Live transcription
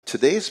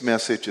today's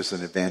message is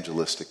an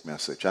evangelistic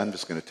message. I'm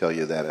just going to tell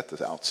you that at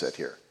the outset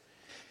here.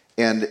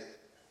 And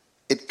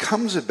it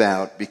comes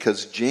about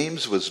because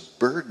James was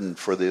burdened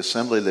for the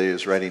assembly that he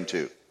was writing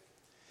to.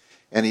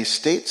 And he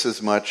states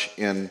as much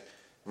in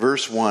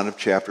verse 1 of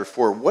chapter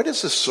 4. What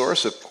is the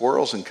source of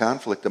quarrels and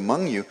conflict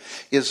among you?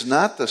 Is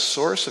not the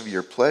source of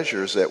your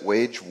pleasures that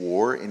wage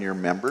war in your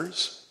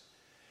members?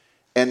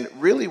 And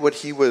really what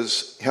he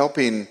was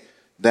helping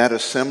that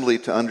assembly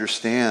to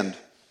understand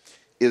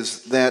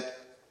is that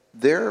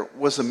there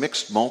was a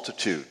mixed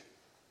multitude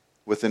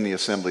within the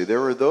assembly.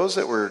 There were those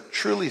that were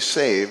truly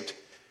saved,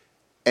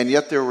 and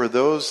yet there were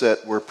those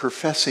that were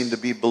professing to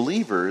be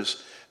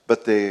believers,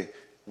 but they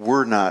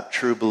were not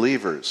true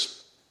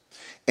believers.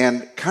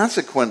 And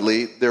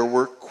consequently, there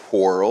were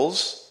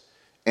quarrels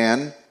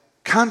and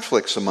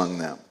conflicts among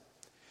them.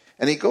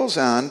 And he goes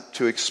on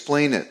to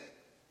explain it.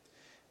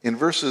 In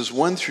verses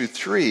 1 through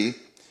 3,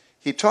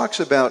 he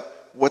talks about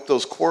what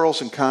those quarrels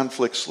and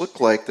conflicts look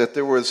like, that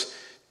there was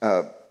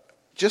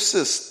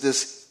just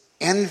this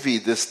envy,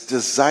 this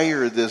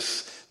desire,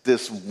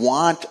 this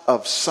want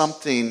of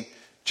something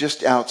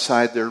just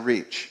outside their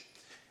reach.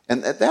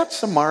 And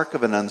that's the mark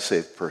of an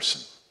unsaved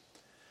person.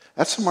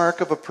 That's the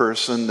mark of a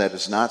person that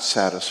is not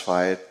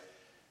satisfied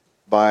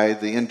by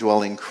the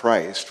indwelling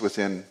Christ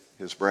within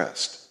his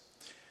breast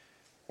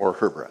or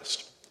her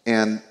breast.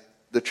 And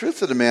the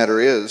truth of the matter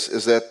is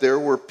that there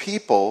were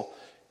people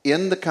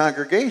in the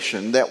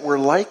congregation that were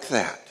like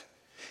that.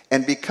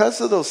 And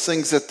because of those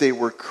things that they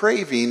were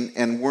craving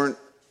and weren't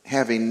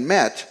having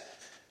met,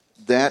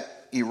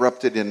 that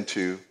erupted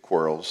into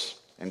quarrels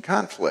and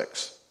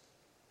conflicts.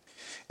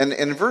 And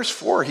in verse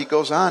 4, he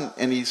goes on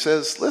and he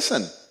says,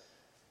 listen,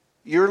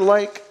 you're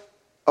like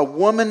a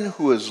woman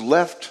who has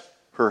left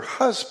her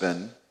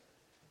husband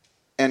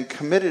and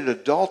committed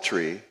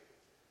adultery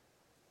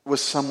with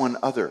someone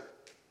other.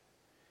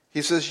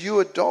 He says, you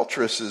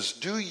adulteresses,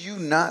 do you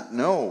not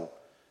know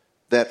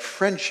that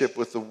friendship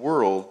with the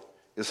world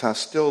is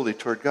hostility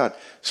toward God?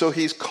 So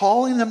he's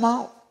calling them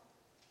out,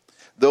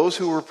 those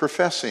who were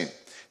professing.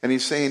 And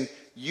he's saying,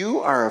 you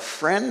are a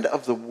friend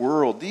of the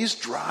world. These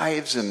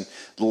drives and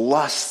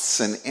lusts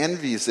and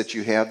envies that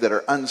you have that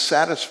are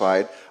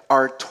unsatisfied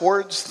are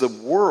towards the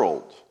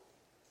world.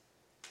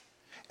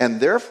 And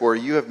therefore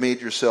you have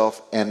made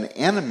yourself an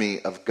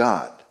enemy of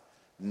God.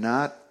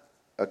 Not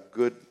a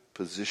good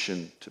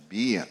position to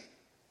be in.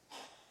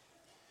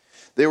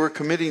 They were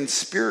committing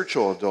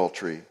spiritual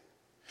adultery.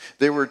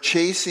 They were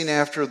chasing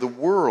after the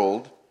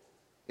world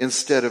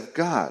instead of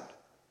God.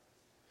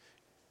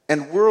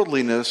 And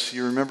worldliness,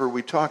 you remember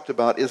we talked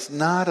about, is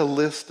not a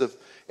list of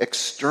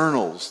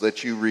externals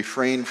that you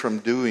refrain from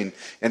doing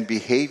and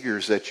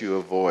behaviors that you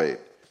avoid.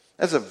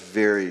 That's a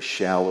very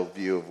shallow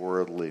view of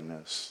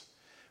worldliness.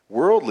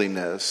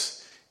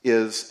 Worldliness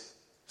is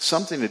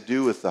something to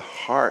do with the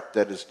heart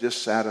that is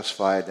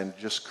dissatisfied and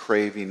just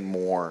craving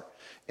more.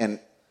 And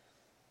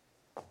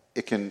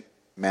it can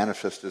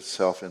manifest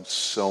itself in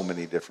so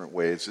many different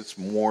ways. It's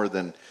more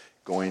than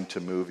going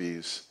to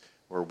movies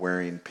or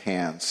wearing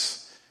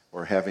pants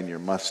or having your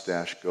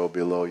mustache go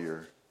below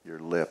your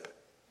lip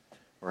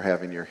or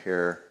having your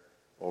hair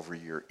over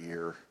your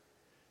ear.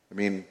 I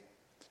mean,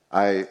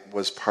 I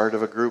was part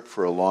of a group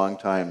for a long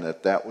time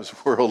that was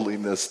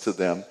worldliness to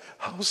them.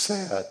 How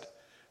sad.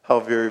 How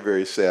very,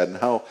 very sad. And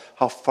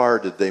how far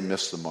did they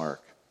miss the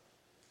mark?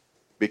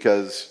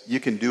 Because you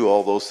can do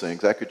all those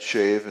things. I could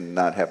shave and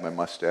not have my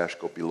mustache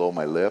go below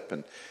my lip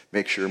and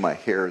make sure my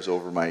hair is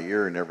over my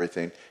ear and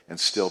everything and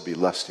still be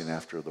lusting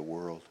after the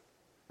world.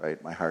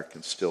 Right? My heart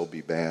can still be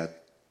bad.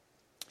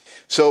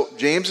 So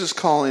James is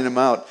calling him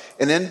out.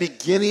 And then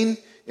beginning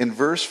in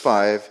verse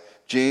 5,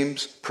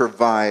 James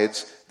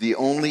provides the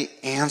only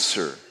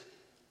answer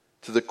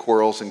to the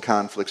quarrels and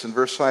conflicts. In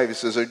verse 5 he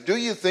says, or do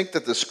you think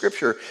that the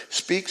scripture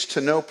speaks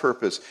to no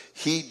purpose?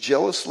 He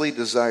jealously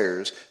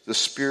desires the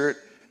spirit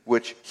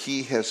which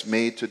he has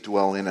made to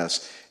dwell in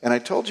us. And I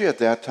told you at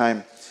that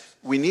time,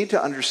 we need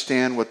to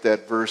understand what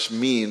that verse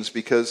means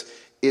because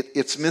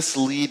it's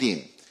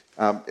misleading,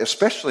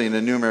 especially in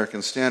the New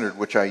American Standard,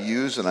 which I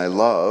use and I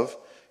love.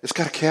 It's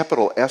got a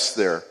capital S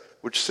there,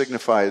 which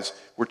signifies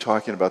we're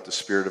talking about the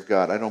Spirit of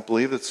God. I don't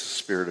believe it's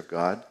the Spirit of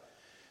God.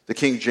 The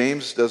King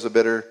James does a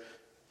better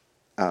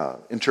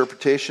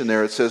interpretation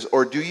there. It says,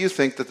 or do you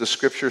think that the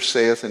scripture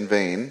saith in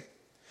vain,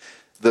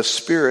 the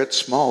Spirit,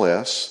 small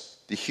s,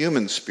 the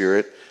human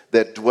spirit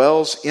that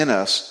dwells in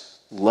us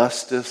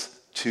lusteth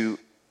to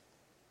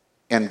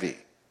envy.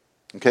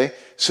 Okay?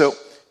 So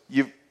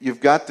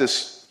you've got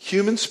this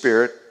human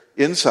spirit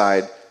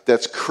inside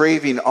that's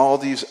craving all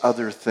these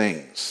other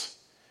things.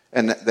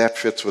 And that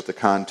fits with the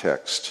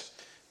context.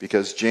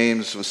 Because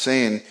James was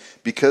saying,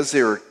 because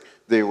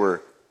they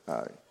were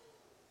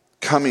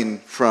coming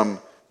from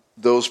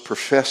those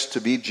professed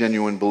to be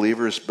genuine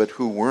believers, but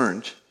who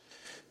weren't,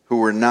 who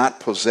were not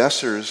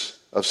possessors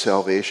of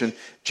salvation,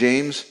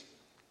 James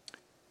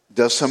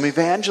does some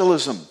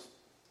evangelism.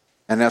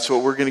 And that's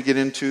what we're going to get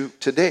into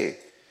today.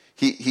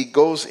 He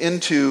goes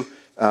into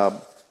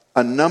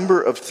a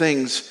number of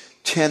things,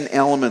 10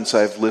 elements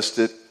I've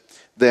listed,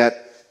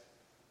 that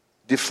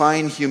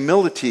define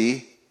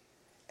humility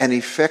and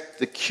effect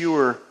the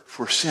cure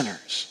for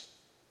sinners.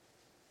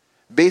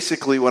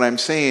 Basically what I'm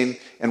saying,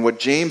 and what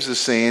James is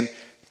saying,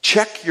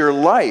 check your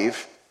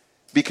life,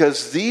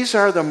 because these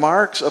are the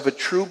marks of a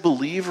true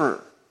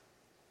believer.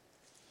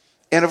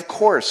 And of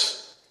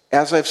course,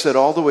 as I've said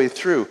all the way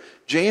through,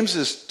 James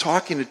is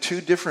talking to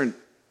two different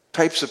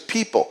types of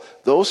people,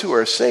 those who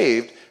are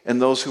saved and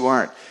those who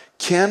aren't.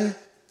 Can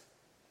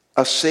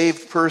a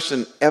saved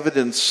person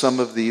evidence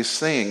some of these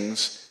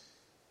things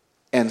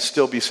and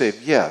still be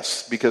saved?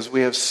 Yes, because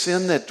we have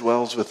sin that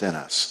dwells within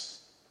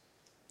us.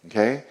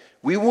 Okay?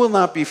 We will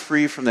not be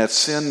free from that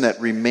sin that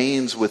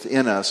remains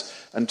within us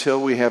until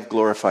we have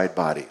glorified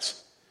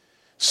bodies.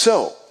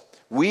 So,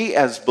 we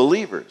as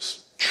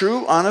believers,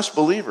 true, honest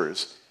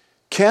believers,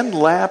 can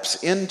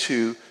lapse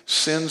into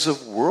sins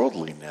of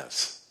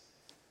worldliness.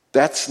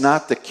 That's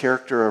not the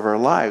character of our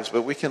lives,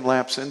 but we can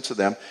lapse into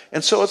them.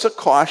 And so it's a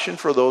caution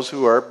for those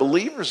who are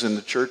believers in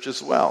the church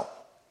as well.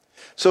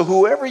 So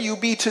whoever you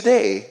be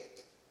today,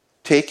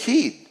 take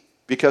heed,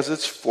 because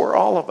it's for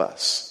all of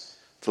us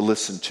to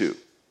listen to.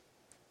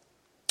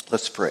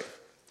 Let's pray.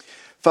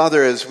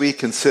 Father, as we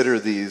consider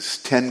these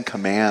 10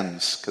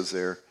 commands, because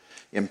they're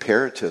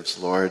imperatives,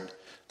 Lord,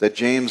 that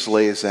James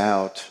lays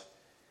out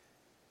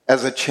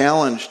as a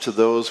challenge to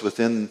those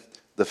within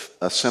the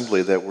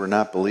assembly that were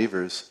not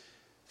believers,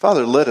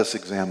 Father, let us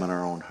examine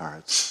our own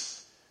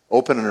hearts.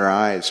 Open our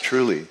eyes,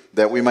 truly,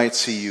 that we might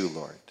see you,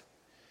 Lord.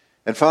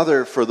 And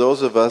Father, for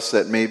those of us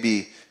that may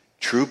be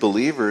true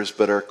believers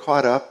but are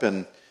caught up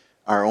in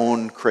our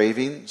own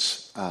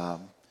cravings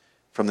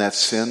from that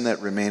sin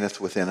that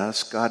remaineth within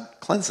us, God,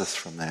 cleanse us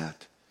from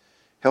that.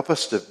 Help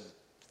us to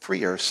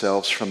free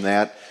ourselves from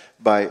that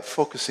by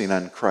focusing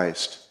on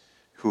Christ,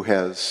 who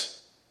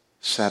has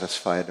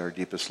satisfied our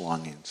deepest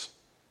longings.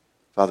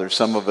 Father,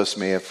 some of us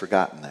may have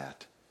forgotten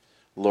that.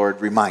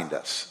 Lord, remind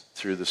us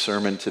through the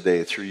sermon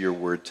today, through your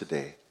word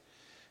today.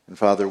 And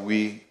Father,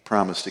 we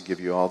promise to give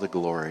you all the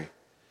glory,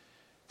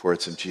 for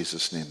it's in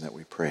Jesus' name that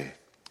we pray.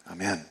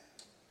 Amen.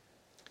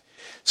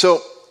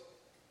 So,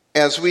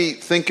 as we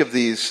think of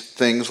these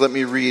things, let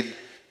me read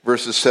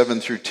verses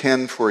 7 through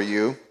 10 for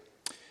you.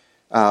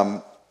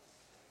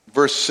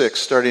 Verse 6,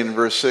 starting in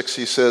verse 6,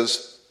 he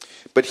says,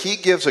 "But he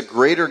gives a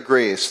greater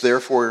grace,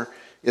 therefore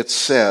it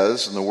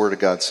says," and the Word of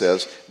God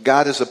says,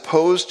 "God is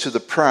opposed to the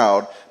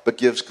proud, but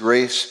gives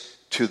grace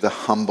to the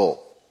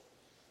humble.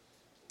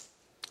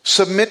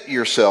 Submit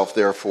yourself,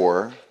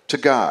 therefore, to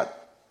God.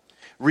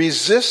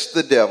 Resist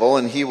the devil,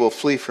 and he will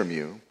flee from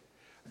you.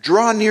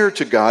 Draw near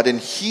to God, and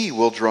he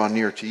will draw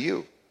near to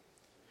you.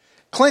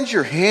 Cleanse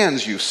your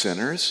hands, you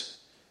sinners.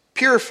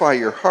 Purify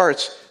your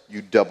hearts,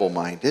 you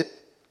double-minded.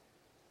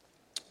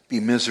 Be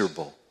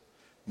miserable,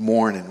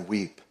 mourn and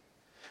weep.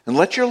 And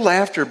let your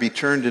laughter be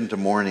turned into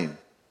mourning,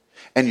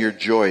 and your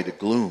joy to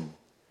gloom.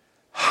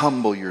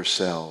 Humble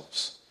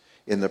yourselves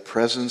in the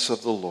presence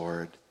of the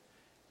Lord,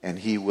 and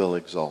he will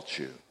exalt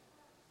you."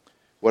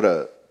 What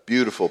a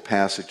beautiful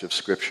passage of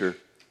Scripture.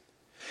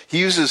 He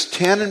uses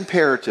 10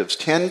 imperatives,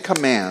 10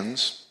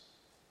 commands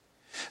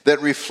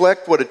that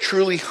reflect what a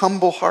truly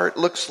humble heart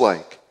looks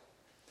like.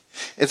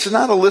 It's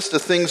not a list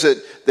of things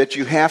that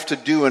you have to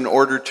do in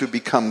order to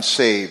become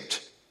saved.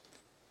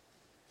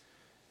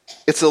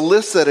 It's a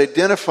list that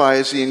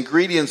identifies the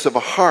ingredients of a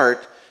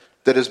heart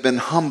that has been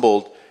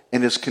humbled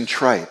and is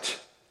contrite.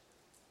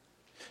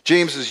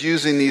 James is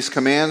using these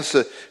commands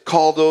to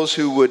call those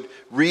who would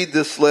read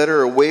this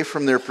letter away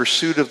from their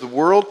pursuit of the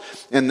world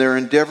and their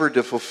endeavor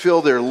to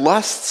fulfill their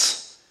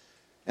lusts,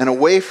 and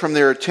away from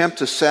their attempt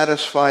to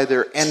satisfy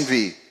their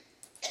envy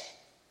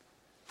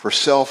for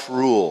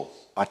self-rule,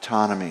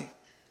 autonomy,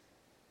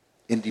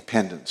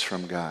 independence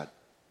from God.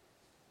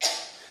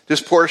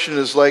 This portion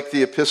is like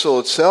the epistle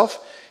itself,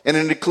 and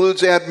it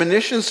includes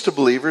admonitions to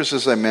believers,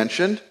 as I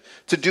mentioned,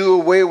 to do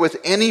away with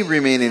any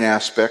remaining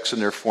aspects in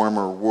their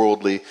former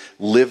worldly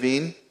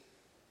living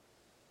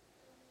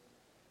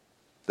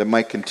that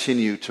might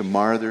continue to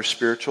mar their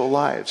spiritual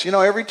lives. You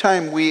know, every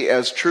time we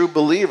as true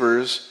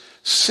believers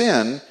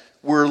sin,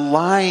 we're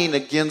lying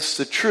against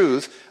the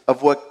truth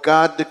of what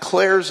God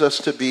declares us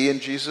to be in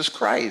Jesus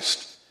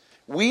Christ.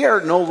 We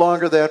are no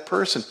longer that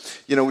person.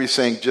 You know, we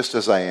sang "Just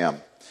As I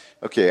Am."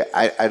 Okay,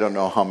 I don't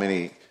know how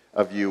many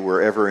of you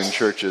were ever in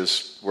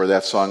churches where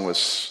that song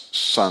was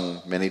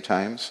sung many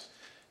times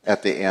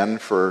at the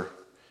end for,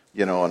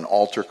 you know, an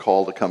altar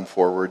call to come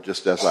forward,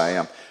 just as I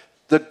am.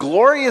 The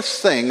glorious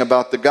thing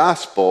about the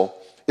gospel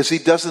is he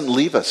doesn't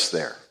leave us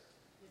there.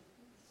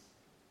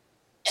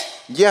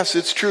 Yes,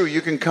 it's true,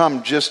 you can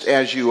come just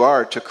as you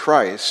are to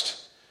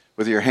Christ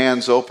with your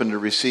hands open to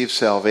receive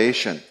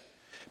salvation.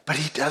 But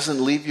he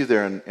doesn't leave you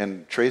there.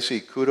 And Tracy,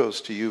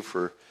 kudos to you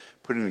for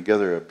putting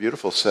together a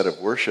beautiful set of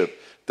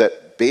worship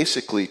that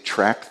basically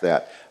track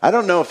that. I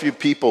don't know if you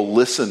people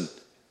listen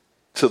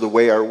to the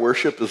way our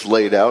worship is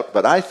laid out,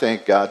 but I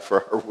thank God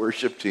for our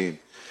worship team,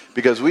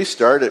 because we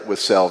started with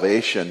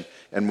salvation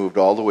and moved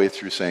all the way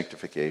through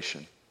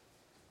sanctification.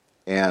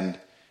 And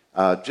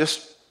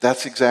just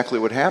that's exactly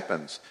what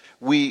happens.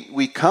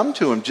 We come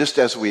to him just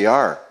as we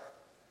are.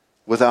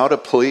 without a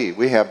plea.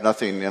 We have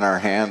nothing in our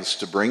hands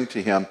to bring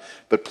to him,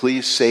 but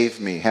please save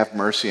me, have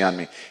mercy on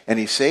me. And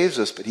he saves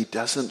us, but he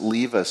doesn't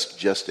leave us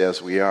just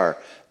as we are.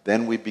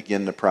 Then we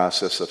begin the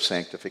process of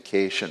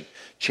sanctification,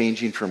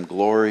 changing from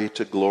glory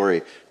to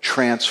glory,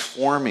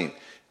 transforming.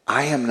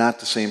 I am not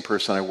the same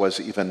person I was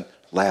even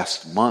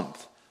last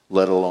month,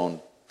 let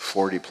alone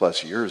 40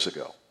 plus years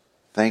ago.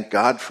 Thank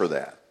God for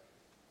that.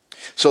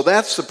 So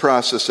that's the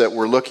process that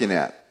we're looking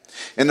at.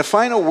 And the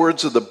final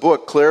words of the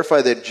book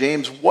clarify that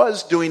James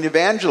was doing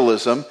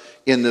evangelism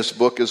in this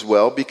book as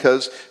well,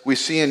 because we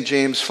see in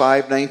James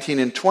 5:19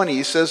 and 20,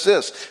 he says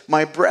this,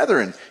 "My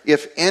brethren,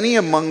 if any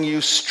among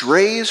you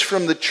strays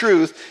from the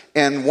truth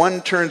and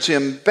one turns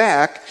him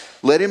back,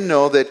 let him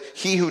know that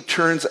he who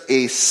turns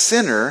a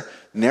sinner,"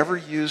 never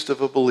used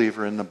of a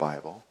believer in the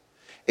Bible,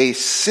 "a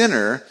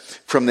sinner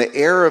from the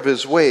error of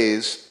his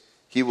ways,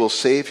 he will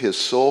save his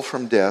soul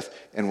from death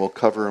and will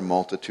cover a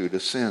multitude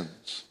of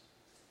sins."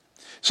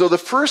 So the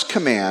first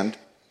command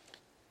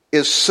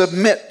is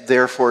submit,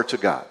 therefore, to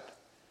God.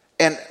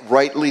 And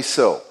rightly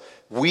so.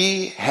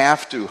 We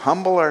have to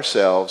humble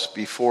ourselves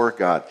before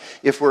God.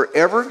 If we're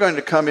ever going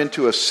to come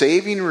into a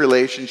saving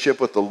relationship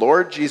with the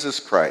Lord Jesus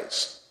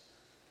Christ,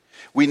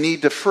 we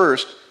need to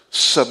first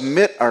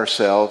submit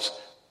ourselves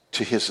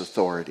to his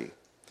authority.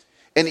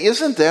 And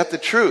isn't that the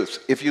truth?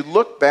 If you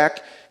look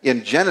back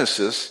in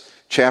Genesis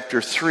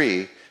chapter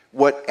 3,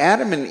 what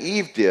Adam and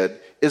Eve did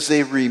is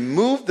they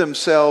removed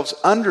themselves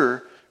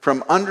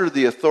from under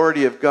the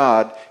authority of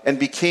God and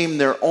became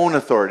their own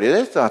authority.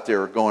 They thought they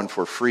were going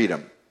for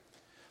freedom.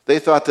 They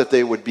thought that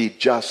they would be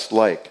just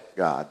like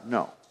God.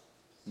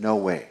 No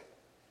way.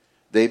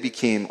 They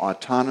became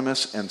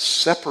autonomous and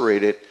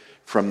separated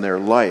from their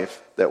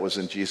life that was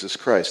in Jesus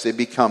Christ. They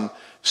become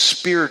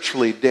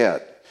spiritually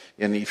dead.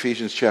 In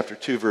Ephesians chapter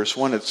 2, verse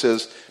 1, it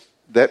says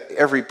that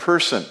every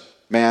person,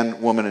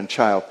 man, woman, and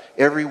child,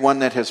 everyone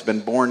that has been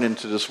born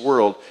into this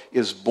world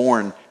is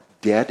born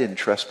dead in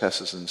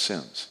trespasses and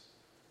sins.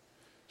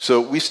 So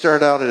we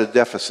start out at a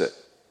deficit.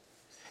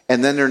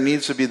 And then there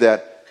needs to be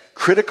that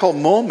critical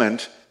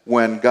moment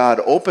when God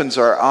opens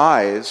our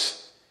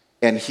eyes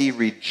and he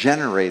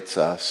regenerates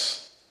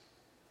us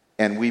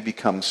and we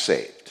become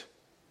saved.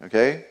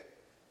 Okay?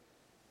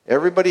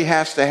 Everybody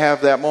has to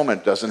have that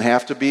moment. Doesn't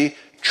have to be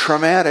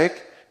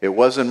traumatic. It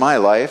was in my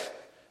life.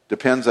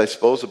 Depends, I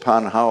suppose,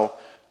 upon how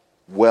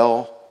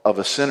well of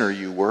a sinner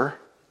you were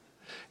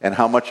and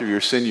how much of your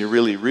sin you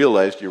really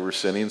realized you were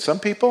sinning. Some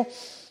people,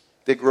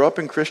 they grow up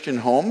in Christian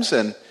homes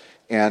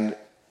and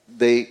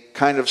they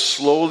kind of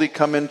slowly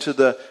come into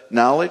the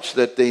knowledge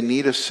that they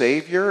need a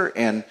Savior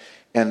and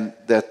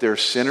that they're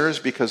sinners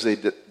because they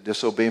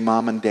disobey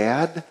mom and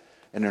dad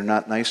and they're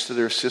not nice to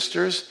their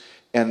sisters,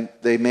 and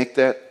they make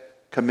that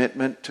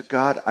commitment to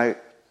God.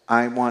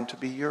 I want to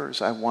be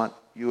yours. I want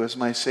you as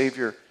my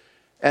Savior.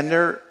 And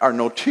there are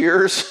no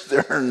tears.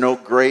 There are no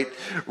great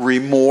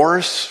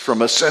remorse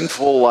from a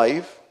sinful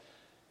life.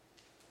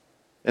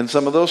 And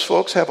some of those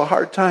folks have a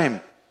hard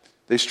time.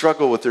 They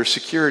struggle with their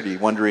security,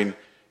 wondering,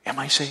 am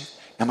I saved?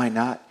 Am I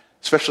not?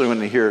 Especially when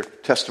they hear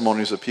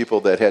testimonies of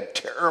people that had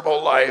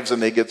terrible lives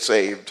and they get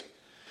saved.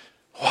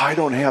 Oh, I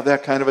don't have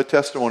that kind of a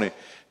testimony.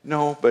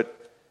 No, but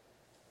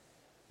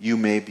you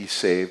may be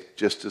saved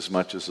just as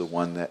much as the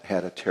one that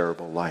had a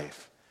terrible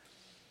life.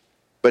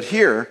 But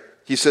here,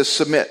 he says,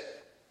 submit.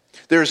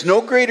 There is no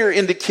greater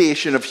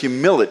indication of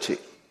humility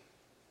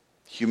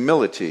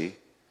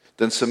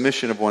than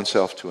submission of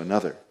oneself to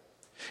another.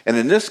 And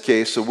in this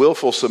case, the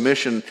willful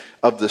submission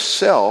of the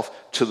self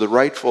to the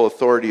rightful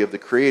authority of the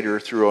Creator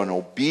through an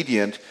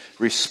obedient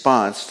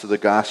response to the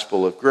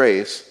gospel of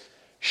grace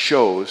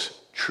shows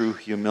true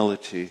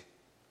humility.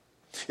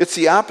 It's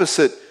the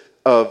opposite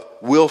of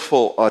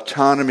willful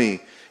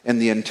autonomy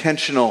and the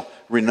intentional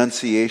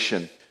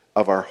renunciation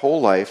of our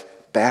whole life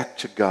back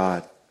to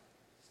God.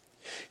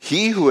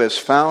 He who has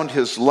found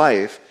his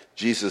life,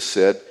 Jesus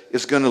said,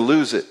 is going to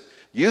lose it.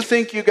 You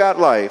think you got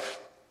life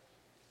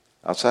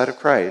outside of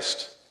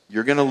Christ,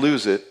 you're going to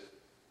lose it,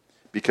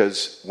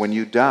 because when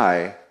you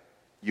die,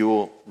 you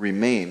will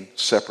remain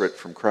separate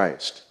from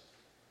Christ.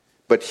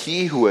 But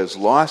he who has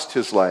lost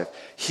his life,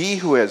 he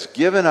who has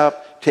given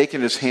up,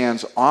 taken his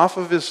hands off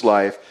of his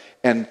life,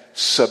 and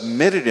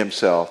submitted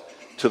himself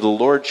to the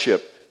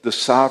lordship, the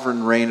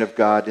sovereign reign of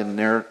God in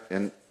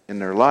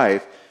their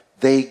life,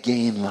 they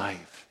gain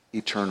life,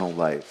 eternal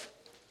life.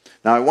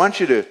 Now I want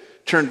you to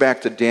turn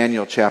back to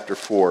Daniel chapter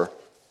 4,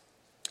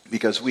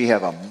 because we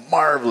have a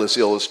marvelous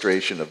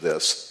illustration of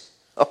this.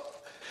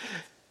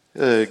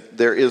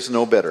 There is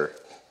no better.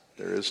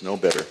 There is no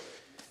better.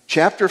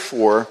 Chapter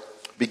 4,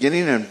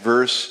 beginning in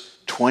verse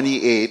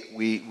 28,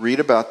 we read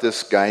about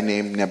this guy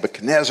named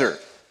Nebuchadnezzar.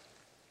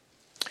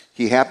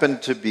 He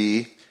happened to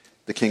be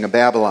the king of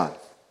Babylon.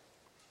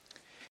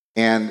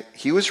 And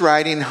he was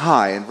riding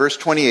high. In verse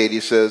 28, he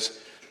says,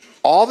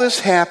 all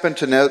this happened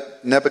to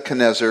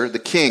Nebuchadnezzar, the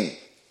king.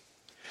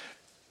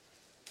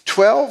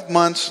 12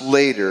 months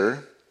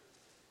later,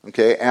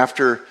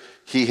 after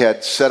he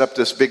had set up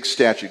this big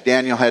statue.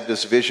 Daniel had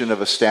this vision of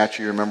a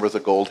statue, remember, with a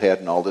gold head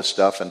and all this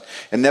stuff.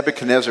 And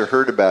Nebuchadnezzar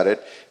heard about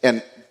it.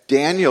 And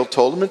Daniel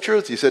told him the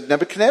truth. He said,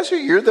 Nebuchadnezzar,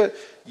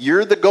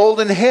 you're the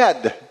golden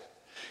head.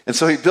 And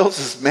so he builds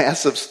this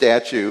massive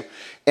statue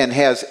and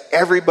has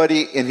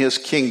everybody in his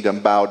kingdom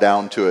bow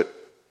down to it.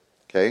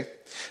 Okay?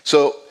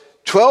 So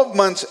 12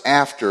 months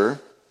after,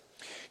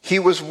 he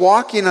was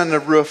walking on the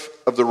roof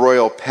of the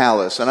royal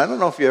palace. And I don't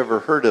know if you ever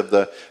heard of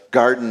the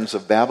gardens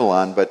of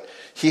Babylon, but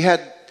he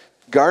had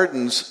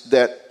gardens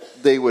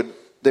that they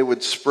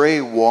would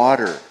spray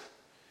water.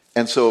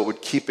 And so it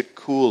would keep it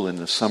cool in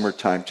the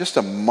summertime. Just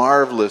a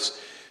marvelous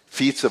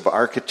feats of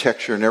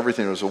architecture and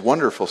everything. It was a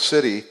wonderful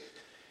city.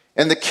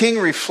 And the king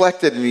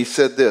reflected and he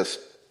said this,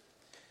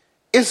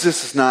 "Is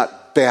this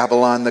not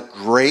Babylon the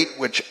Great,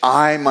 which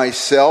I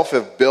myself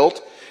have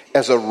built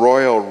as a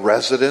royal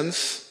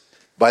residence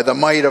by the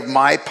might of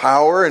my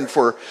power and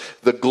for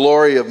the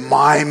glory of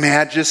my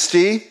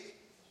majesty?"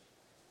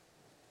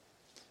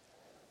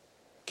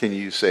 Can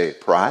you say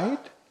pride?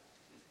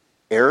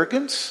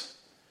 Arrogance?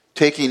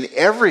 Taking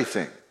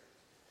everything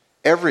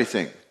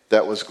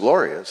that was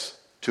glorious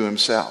to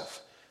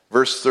himself.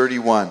 Verse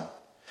 31.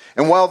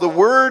 And while the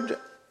word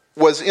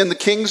was in the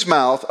king's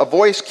mouth, a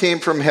voice came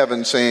from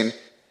heaven saying,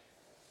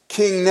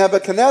 "King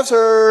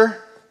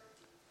Nebuchadnezzar,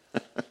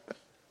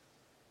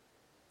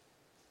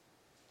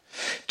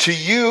 to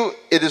you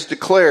it is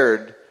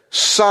declared,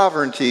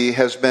 sovereignty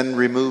has been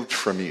removed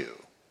from you.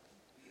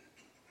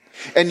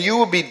 And you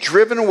will be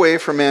driven away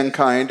from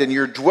mankind, and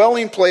your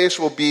dwelling place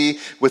will be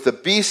with the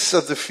beasts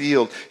of the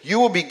field. You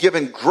will be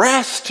given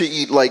grass to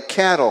eat like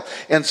cattle,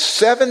 and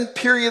 7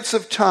 periods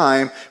of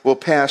time will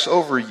pass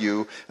over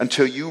you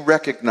until you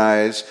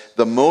recognize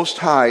the Most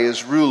High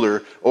is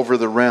ruler over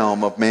the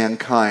realm of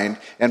mankind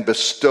and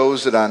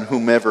bestows it on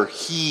whomever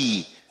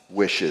he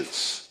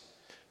wishes."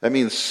 That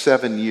means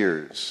 7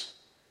 years.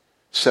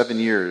 7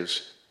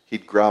 years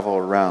he'd grovel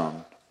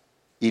around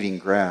eating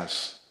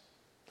grass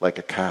like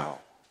a cow.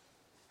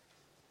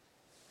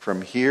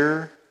 From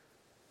here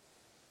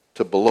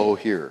to below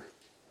here,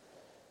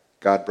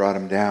 God brought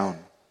him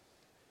down.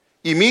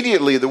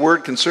 Immediately the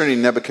word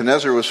concerning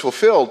Nebuchadnezzar was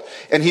fulfilled,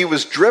 and he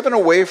was driven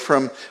away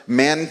from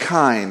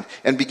mankind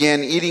and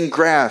began eating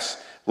grass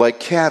like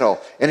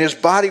cattle, and his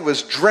body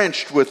was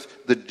drenched with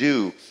the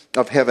dew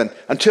of heaven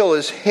until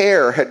his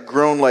hair had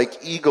grown like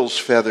eagle's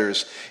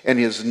feathers and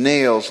his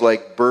nails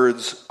like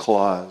bird's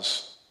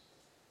claws.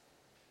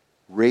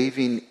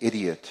 Raving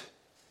idiot.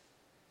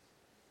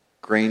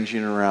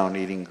 Ranging around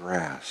eating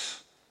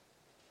grass.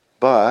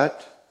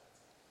 But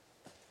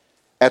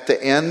at the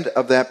end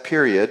of that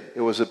period, it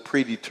was a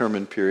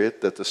predetermined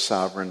period that the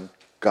sovereign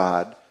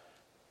God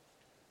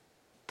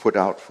put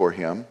out for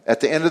him. At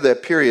the end of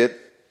that period,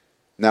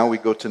 now we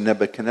go to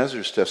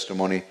Nebuchadnezzar's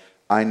testimony.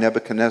 I,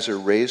 Nebuchadnezzar,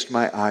 raised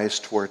my eyes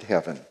toward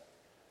heaven,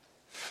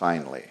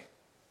 finally.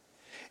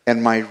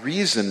 And my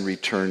reason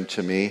returned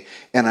to me,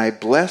 and I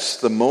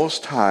blessed the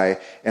Most High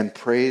and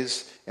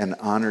praised and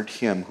honored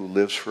him who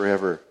lives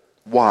forever.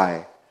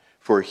 Why?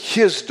 For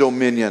his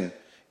dominion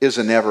is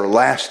an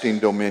everlasting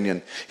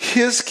dominion.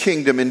 His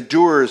kingdom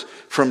endures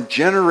from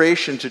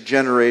generation to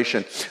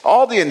generation.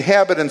 All the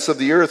inhabitants of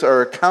the earth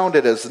are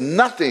accounted as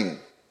nothing.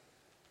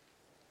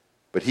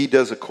 But he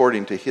does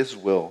according to his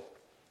will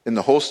in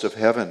the host of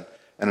heaven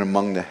and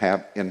among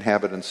the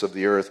inhabitants of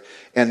the earth.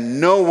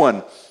 And no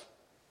one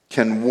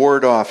can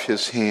ward off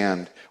his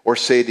hand or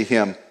say to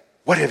him,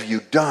 "What have you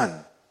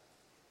done?"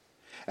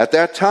 At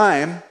that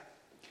time,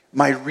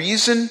 my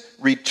reason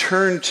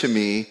returned to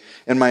me,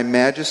 and my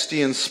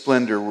majesty and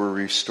splendor were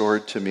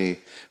restored to me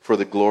for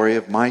the glory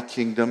of my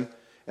kingdom,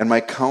 and my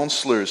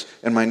counselors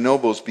and my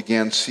nobles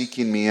began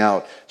seeking me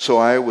out. So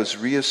I was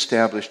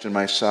reestablished in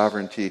my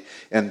sovereignty,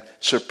 and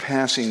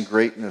surpassing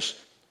greatness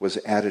was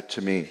added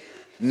to me.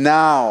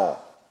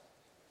 Now,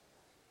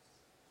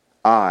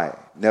 I,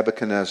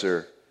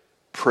 Nebuchadnezzar,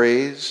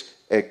 praise,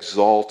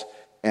 exalt,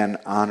 and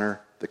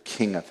honor the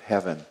King of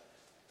heaven,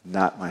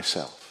 not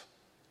myself.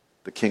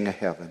 The King of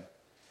heaven.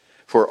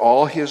 For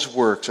all his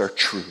works are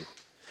true,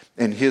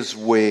 and his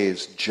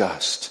ways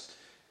just,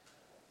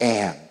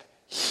 and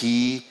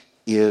he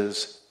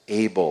is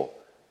able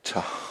to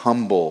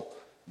humble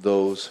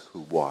those who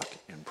walk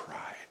in pride.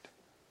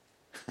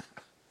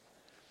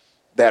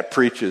 That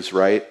preaches,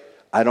 right?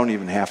 I don't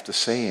even have to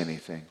say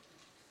anything.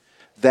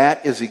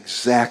 That is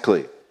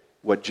exactly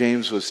what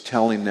James was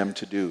telling them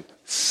to do.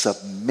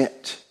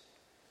 Submit.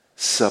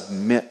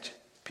 Submit,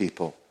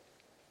 people.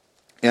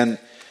 And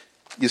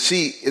you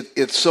see,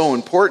 it's so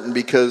important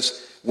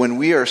because when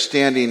we are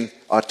standing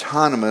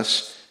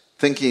autonomous,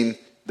 thinking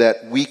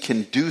that we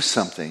can do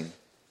something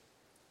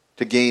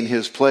to gain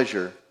his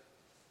pleasure,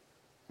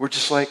 we're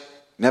just like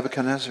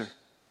Nebuchadnezzar.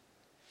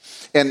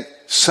 And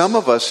some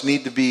of us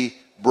need to be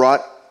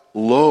brought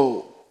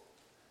low.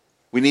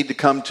 We need to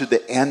come to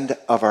the end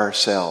of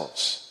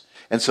ourselves.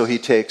 And so he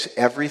takes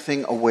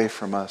everything away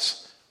from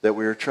us that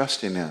we are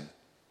trusting in.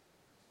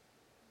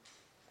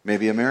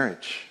 Maybe a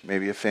marriage,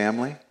 maybe a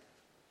family,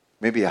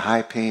 maybe a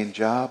high-paying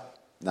job.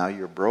 Now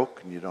you're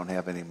broke and you don't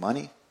have any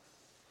money.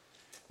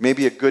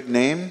 Maybe a good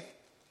name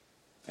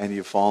and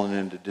you've fallen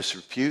into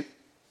disrepute.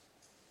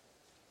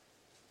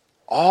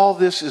 All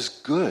this is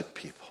good,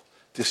 people.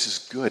 This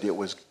is good. It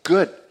was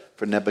good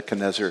for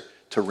Nebuchadnezzar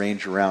to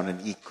range around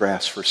and eat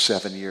grass for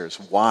 7 years.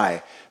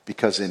 Why?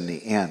 Because in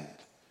the end,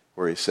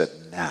 where he said,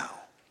 now,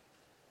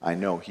 I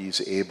know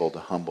he's able to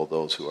humble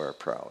those who are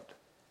proud.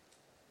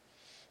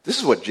 This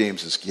is what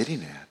James is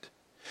getting at.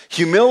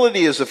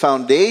 Humility is the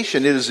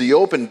foundation. It is the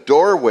open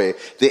doorway,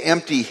 the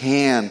empty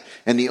hand,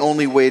 and the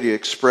only way to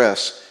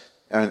express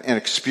and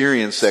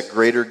experience that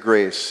greater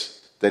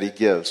grace that he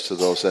gives to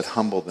those that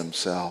humble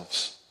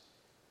themselves.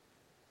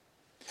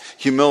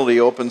 Humility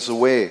opens the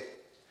way.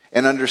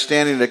 And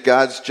understanding that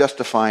God's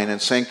justifying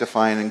and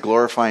sanctifying and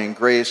glorifying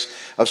grace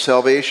of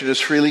salvation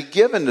is freely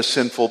given to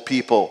sinful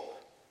people.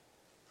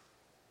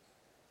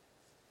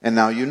 And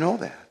now you know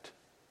that.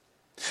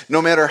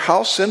 No matter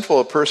how sinful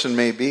a person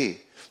may be,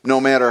 no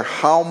matter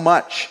how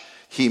much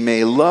he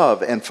may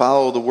love and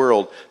follow the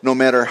world, no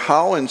matter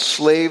how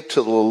enslaved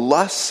to the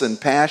lusts and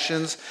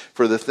passions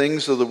for the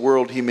things of the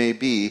world he may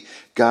be,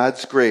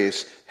 God's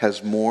grace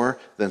has more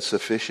than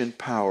sufficient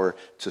power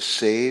to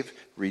save,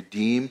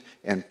 redeem,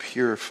 and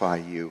purify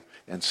you,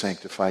 and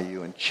sanctify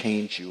you, and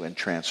change you, and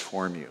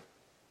transform you.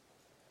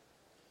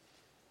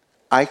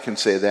 I can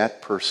say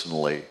that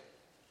personally.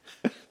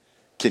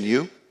 Can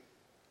you?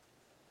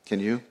 Can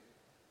you?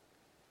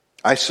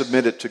 I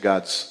submit it to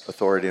God's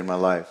authority in my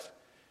life.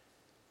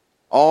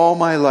 All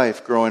my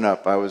life growing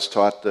up, I was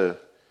taught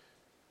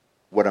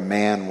what a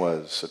man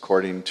was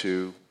according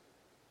to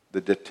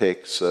the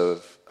dictates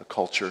of a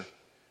culture.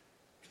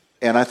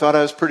 And I thought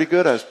I was pretty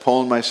good. I was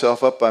pulling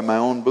myself up by my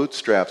own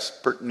bootstraps.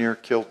 Pretty near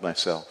killed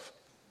myself.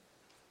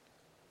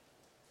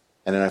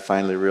 And then I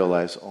finally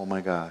realized, oh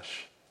my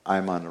gosh,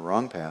 I'm on the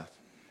wrong path.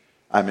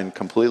 I'm in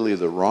completely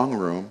the wrong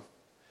room.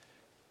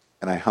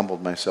 And I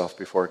humbled myself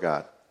before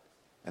God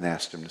and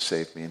asked him to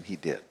save me, and he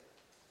did.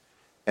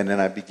 And then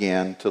I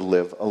began to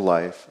live a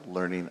life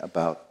learning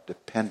about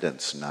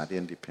dependence, not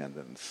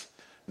independence,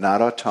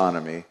 not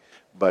autonomy,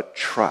 but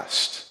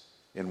trust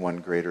in one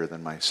greater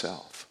than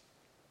myself.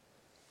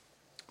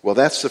 Well,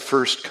 that's the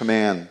first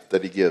command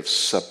that he gives.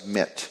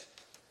 Submit.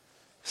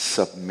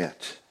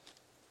 Submit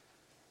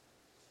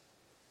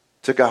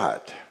to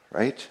God,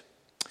 right?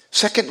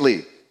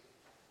 Secondly,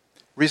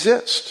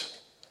 resist.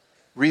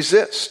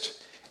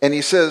 Resist. And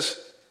he says,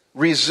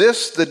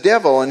 resist the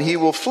devil and he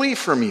will flee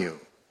from you.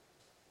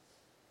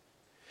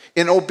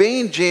 In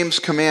obeying James'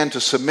 command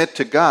to submit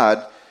to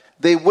God,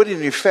 they would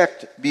in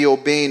effect be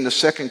obeying the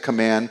second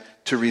command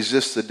to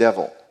resist the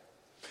devil.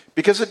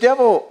 Because the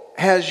devil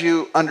has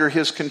you under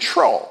his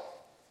control.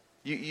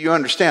 You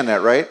understand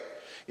that, right?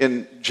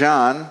 In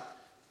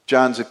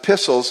John's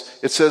epistles,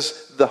 it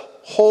says the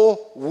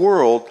whole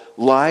world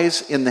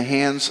lies in the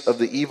hands of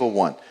the evil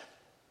one.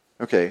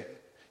 Okay,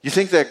 you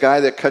think that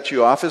guy that cut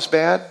you off is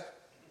bad?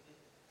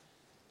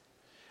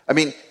 I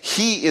mean,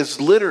 he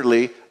is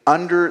literally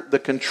under the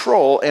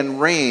control and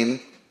reign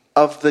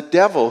of the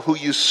devil who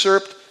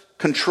usurped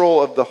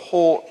control of the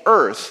whole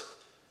earth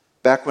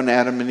back when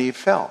Adam and Eve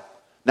fell.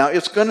 Now,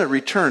 it's going to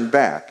return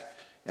back,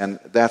 and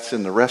that's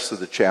in the rest of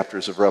the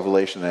chapters of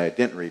Revelation that I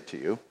didn't read to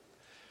you.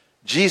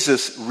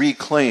 Jesus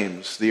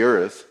reclaims the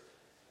earth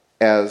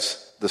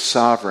as the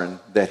sovereign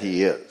that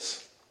he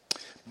is.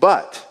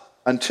 But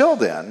until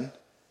then,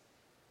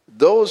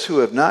 those who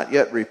have not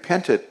yet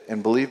repented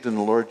and believed in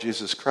the Lord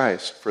Jesus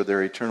Christ for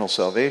their eternal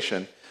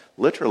salvation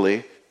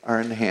literally are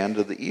in the hand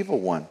of the evil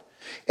one.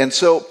 And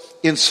so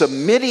in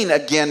submitting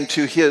again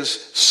to his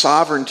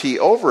sovereignty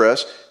over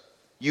us,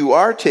 you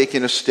are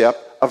taking a step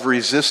of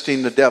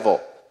resisting the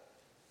devil.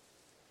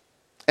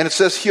 And it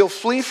says he'll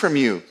flee from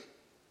you.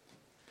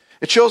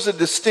 It shows a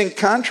distinct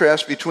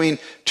contrast between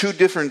two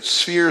different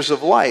spheres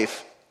of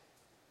life.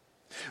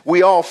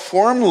 We all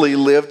formerly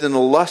lived in the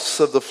lusts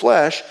of the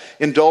flesh,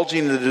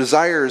 indulging the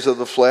desires of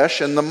the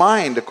flesh and the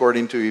mind,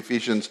 according to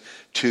Ephesians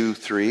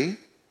 2:3.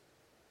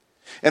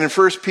 And in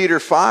 1 Peter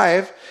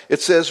 5,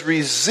 it says,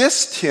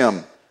 resist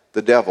him,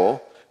 the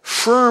devil,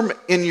 firm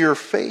in your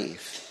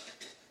faith.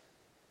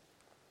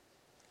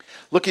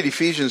 Look at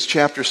Ephesians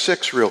chapter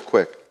 6 real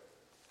quick.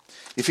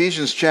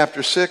 Ephesians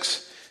chapter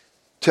 6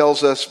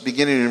 tells us,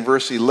 beginning in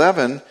verse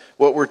 11,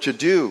 what we're to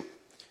do.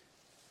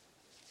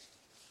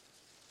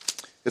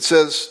 It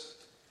says,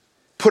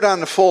 put on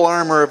the full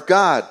armor of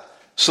God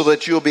so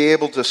that you'll be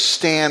able to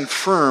stand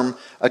firm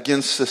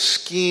against the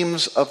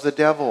schemes of the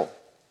devil.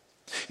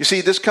 You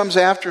see, this comes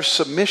after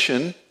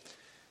submission.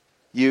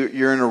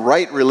 You're in a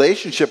right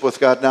relationship with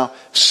God. Now,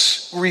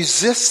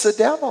 resist the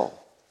devil.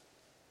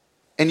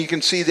 And you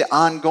can see the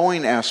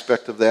ongoing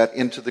aspect of that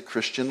into the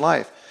Christian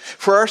life.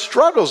 For our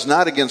struggle is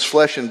not against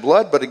flesh and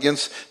blood, but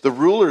against the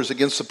rulers,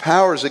 against the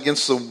powers,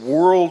 against the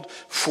world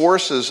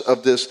forces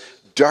of this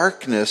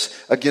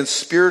darkness, against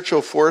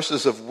spiritual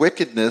forces of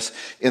wickedness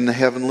in the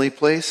heavenly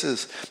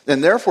places.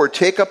 And therefore,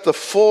 take up the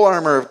full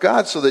armor of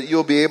God so that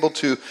you'll be able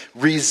to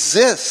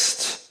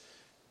resist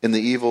in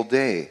the evil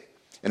day.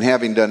 And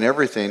having done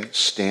everything,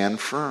 stand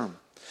firm.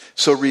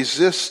 So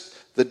resist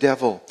the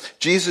devil.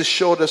 Jesus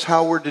showed us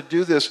how we're to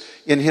do this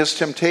in his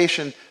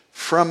temptation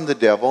from the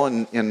devil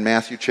in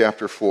Matthew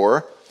chapter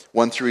 4,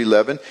 1 through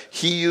 11,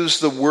 he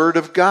used the word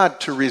of God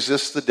to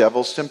resist the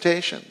devil's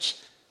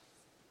temptations.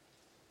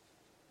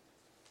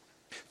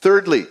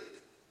 Thirdly,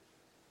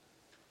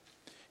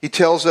 he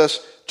tells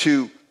us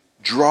to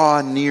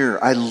draw near.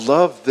 I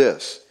love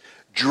this.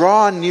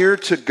 Draw near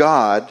to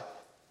God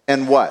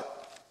and what?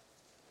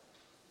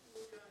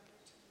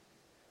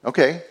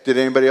 Okay, did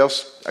anybody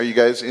else? Are you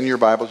guys in your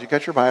Bibles? You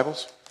got your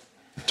Bibles?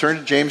 Turn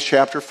to James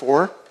chapter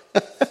 4.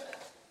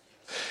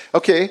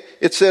 Okay,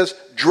 it says,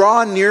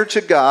 draw near to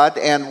God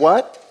and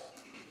what?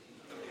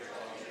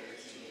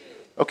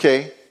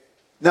 Okay,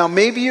 now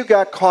maybe you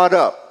got caught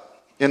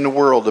up in the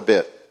world a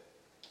bit.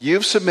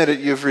 You've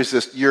submitted, you've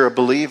resisted, you're a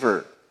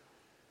believer.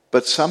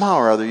 But somehow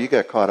or other you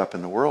got caught up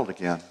in the world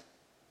again.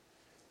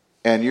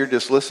 And you're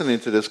just listening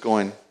to this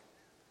going,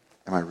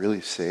 am I really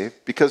saved?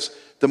 Because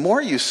the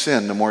more you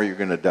sin, the more you're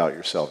going to doubt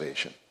your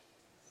salvation.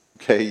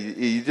 Okay,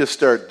 you just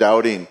start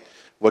doubting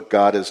what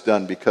God has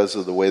done because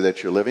of the way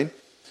that you're living.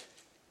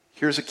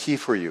 Here's a key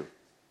for you.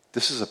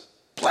 This is a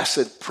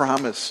blessed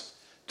promise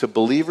to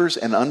believers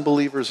and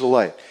unbelievers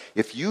alike.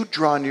 If you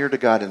draw near to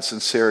God in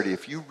sincerity,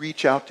 if you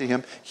reach out to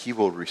him, he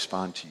will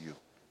respond to you.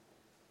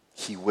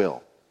 He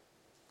will.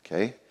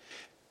 Okay?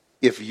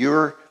 If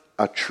you're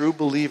a true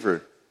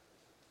believer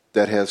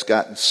that has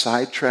gotten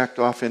sidetracked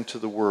off into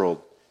the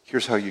world,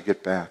 here's how you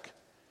get back.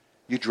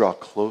 You draw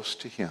close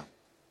to him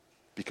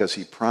because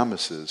he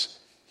promises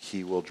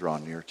he will draw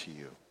near to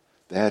you.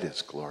 That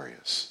is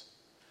glorious.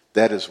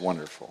 That is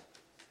wonderful.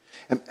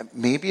 And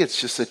maybe it's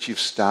just that you've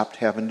stopped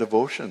having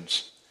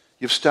devotions.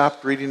 You've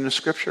stopped reading the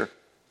scripture.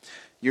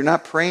 You're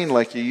not praying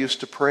like you used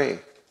to pray.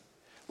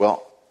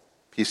 Well,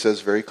 he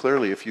says very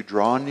clearly, if you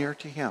draw near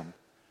to him,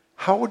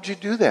 how would you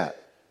do that?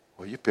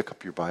 Well, you pick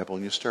up your Bible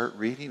and you start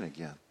reading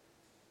again.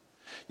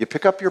 You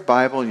pick up your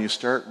Bible and you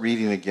start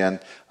reading again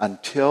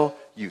until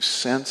you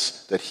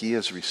sense that he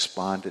has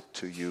responded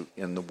to you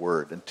in the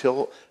Word.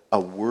 Until a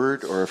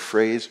word or a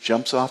phrase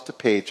jumps off the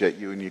page at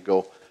you and you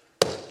go,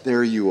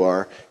 there you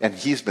are. And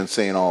he's been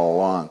saying all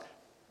along,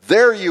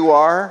 there you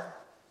are.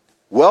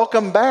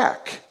 Welcome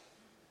back.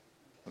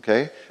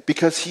 Okay?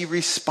 Because he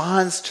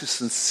responds to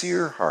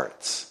sincere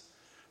hearts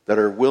that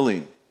are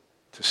willing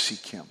to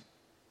seek him.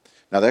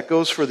 Now that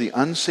goes for the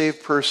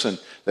unsaved person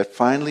that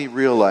finally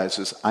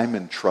realizes I'm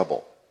in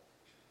trouble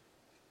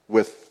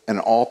with an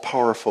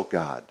all-powerful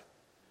God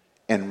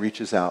and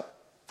reaches out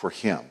for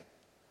him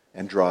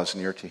and draws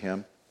near to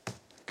him.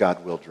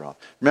 God will draw.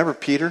 Remember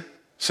Peter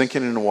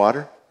sinking in the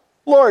water?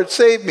 Lord,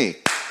 save me.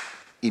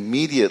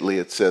 Immediately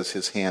it says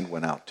his hand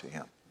went out to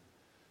him.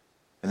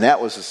 And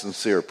that was a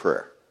sincere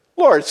prayer.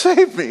 Lord,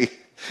 save me.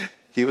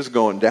 He was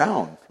going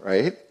down,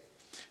 right?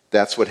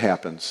 That's what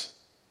happens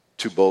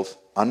to both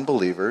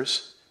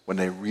unbelievers when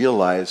they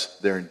realize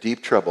they're in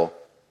deep trouble.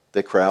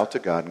 They cry out to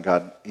God, and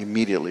God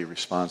immediately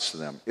responds to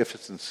them, if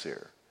it's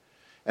sincere.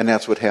 And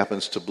that's what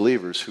happens to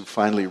believers who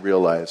finally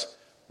realize,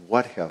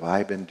 what have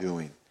I been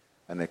doing?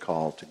 And they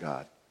call to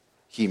God.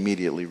 He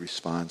immediately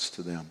responds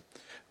to them.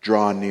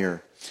 Draw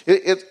near.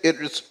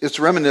 It's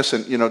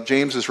reminiscent. You know,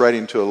 James is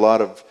writing to a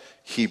lot of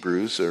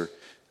Hebrews or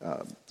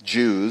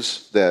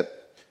Jews that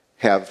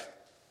have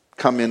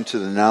come into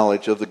the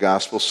knowledge of the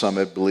gospel. Some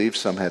had believed,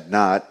 some had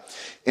not.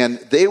 And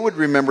they would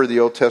remember the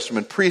Old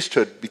Testament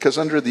priesthood because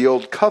under the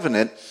Old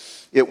Covenant,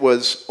 it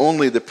was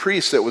only the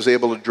priest that was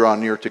able to draw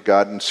near to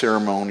God in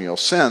ceremonial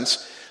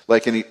sense.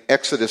 Like in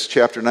Exodus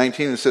chapter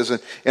 19, it says,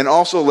 and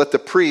also let the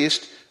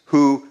priest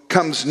who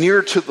comes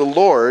near to the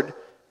Lord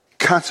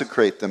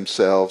consecrate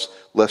themselves,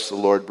 lest the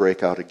Lord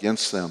break out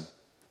against them.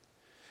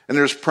 And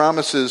there's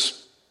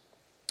promises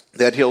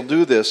that he'll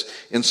do this.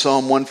 In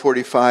Psalm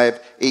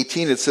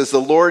 145:18, it says, the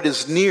Lord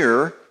is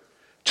near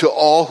to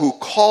all who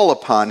call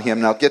upon him.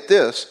 Now get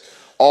this,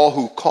 all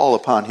who call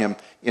upon him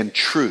in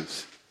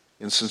truth,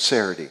 in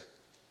sincerity.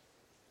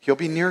 He'll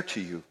be near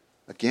to you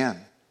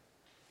again.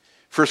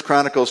 1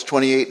 Chronicles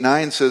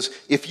 28:9 says,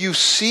 if you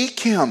seek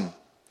him,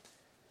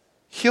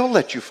 he'll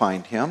let you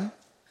find him.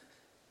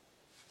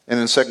 And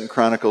in 2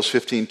 Chronicles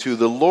 15:2,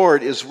 the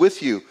Lord is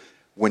with you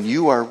when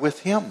you are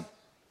with him.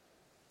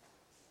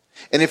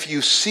 And if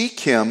you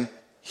seek him,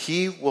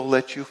 he will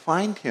let you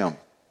find him.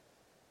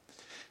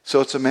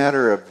 So it's a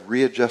matter of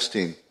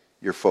readjusting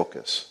your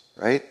focus,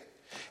 right?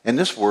 And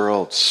this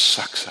world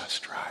sucks us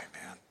dry,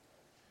 man.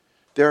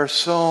 There are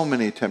so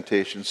many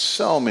temptations,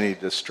 so many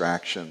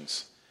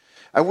distractions.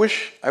 I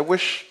wish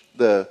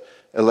the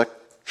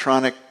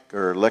electronic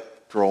or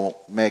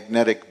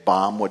electromagnetic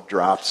bomb would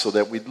drop so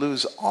that we'd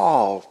lose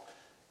all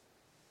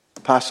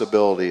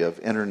possibility of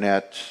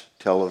internet,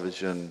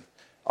 television,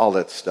 all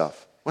that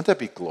stuff. Wouldn't that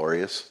be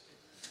glorious?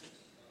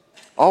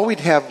 All we'd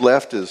have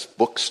left is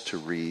books to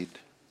read,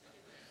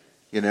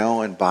 you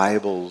know, and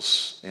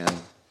Bibles,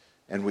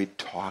 and we'd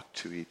talk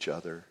to each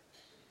other,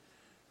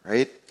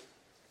 right?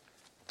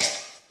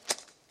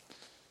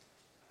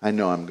 I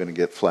know I'm going to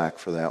get flack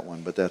for that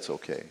one, but that's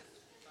okay.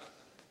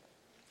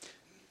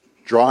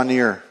 Draw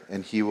near,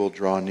 and he will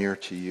draw near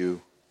to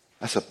you.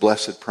 That's a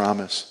blessed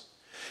promise.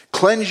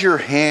 Cleanse your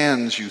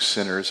hands, you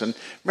sinners. And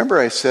remember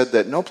I said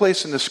that no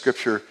place in the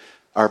Scripture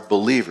are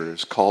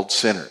believers called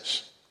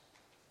sinners.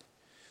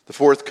 The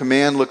fourth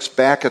command looks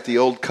back at the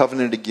old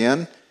covenant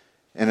again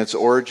and its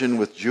origin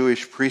with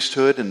Jewish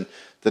priesthood and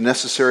the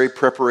necessary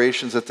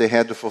preparations that they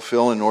had to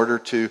fulfill in order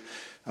to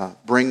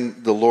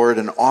bring the Lord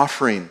an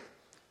offering.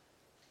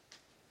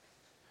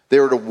 They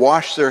were to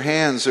wash their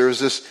hands. There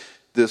was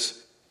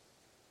this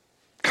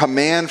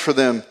command for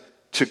them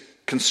to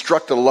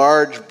construct a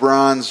large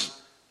bronze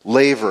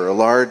laver, a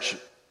large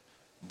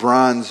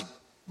bronze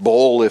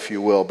bowl, if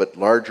you will, but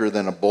larger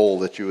than a bowl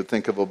that you would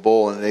think of a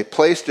bowl. And they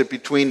placed it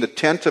between the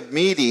tent of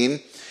meeting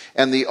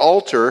and the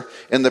altar,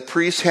 and the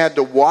priests had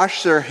to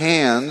wash their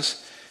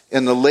hands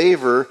in the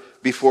laver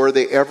before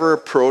they ever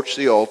approached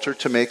the altar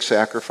to make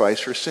sacrifice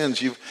for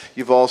sins.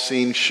 You've all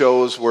seen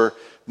shows where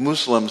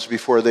Muslims,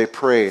 before they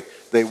pray,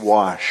 they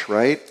wash,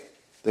 right?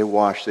 They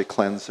wash, they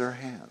cleanse their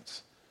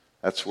hands.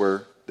 That's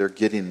where they're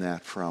getting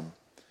that from.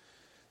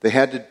 They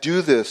had to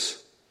do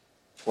this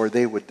or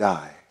they would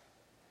die.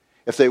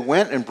 If they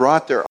went and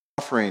brought their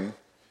offering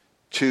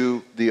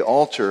to the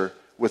altar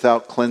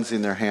without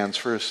cleansing their hands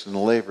first in the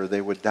laver,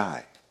 they would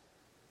die.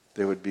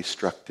 They would be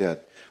struck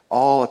dead.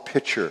 All a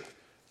picture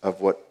of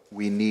what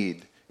we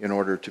need in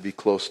order to be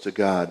close to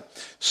God.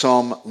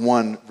 Psalm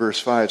 1 verse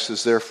 5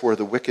 says, "Therefore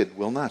the wicked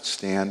will not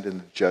stand in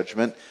the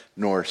judgment,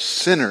 nor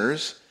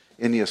sinners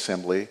in the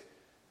assembly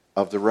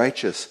of the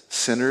righteous."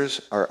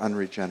 Sinners are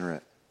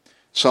unregenerate.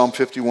 Psalm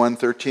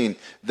 51:13,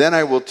 "Then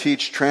I will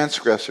teach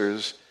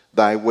transgressors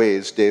thy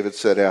ways," David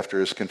said after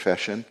his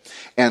confession,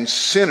 "and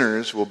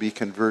sinners will be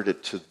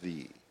converted to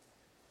thee,"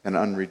 an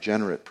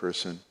unregenerate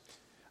person.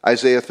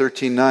 Isaiah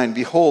 13:9,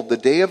 "Behold, the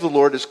day of the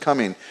Lord is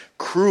coming,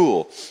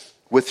 cruel,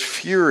 with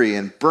fury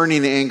and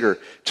burning anger,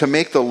 to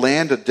make the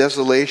land a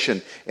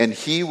desolation, and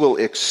he will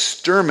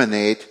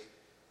exterminate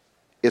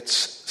its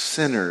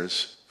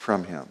sinners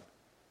from him."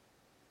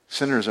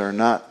 Sinners are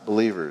not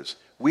believers.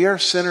 We are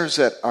sinners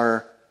that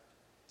are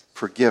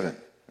forgiven,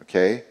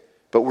 okay?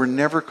 But we're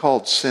never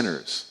called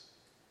sinners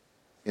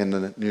in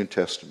the New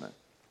Testament.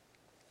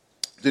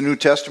 The New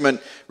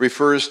Testament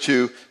refers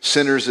to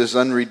sinners as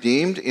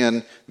unredeemed.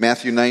 In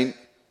Matthew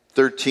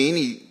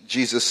 9:13,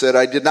 Jesus said,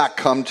 "I did not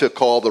come to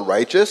call the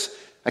righteous,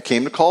 I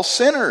came to call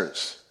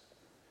sinners."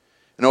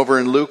 And over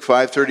in Luke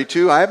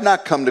 5:32, "I have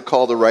not come to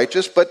call the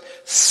righteous, but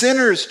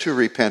sinners to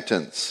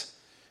repentance."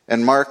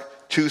 And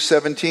Mark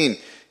 2:17,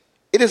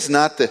 "It is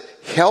not the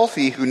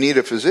healthy who need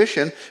a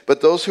physician, but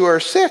those who are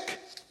sick.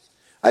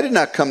 I did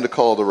not come to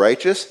call the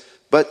righteous,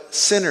 but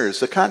sinners."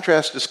 The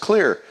contrast is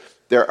clear.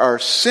 There are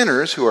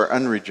sinners who are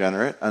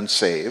unregenerate,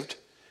 unsaved,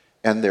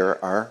 and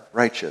there are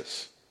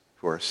righteous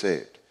who are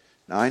saved.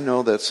 Now, I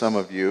know that some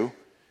of you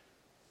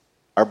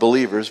are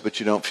believers, but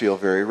you don't feel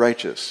very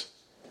righteous.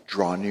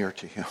 Draw near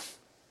to him.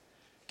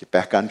 Get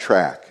back on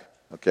track,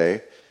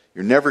 okay?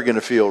 You're never going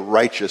to feel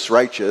righteous,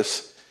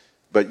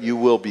 but you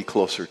will be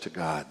closer to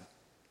God.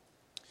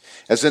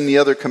 As in the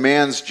other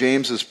commands,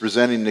 James is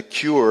presenting the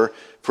cure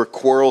for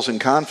quarrels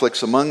and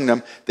conflicts among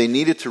them. They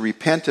needed to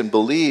repent and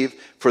believe,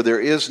 for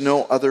there is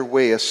no other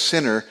way a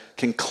sinner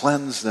can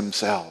cleanse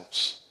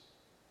themselves.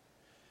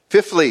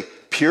 Fifthly,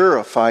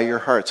 purify your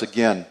hearts.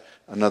 Again,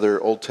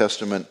 another Old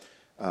Testament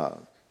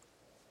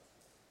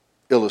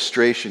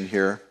illustration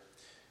here.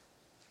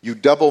 "You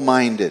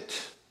double-minded,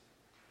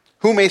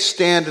 who may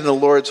stand in the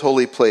Lord's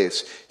holy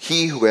place?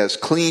 He who has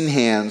clean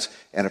hands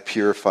and a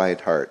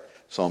purified heart."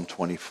 Psalm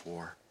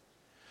 24.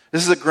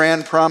 This is a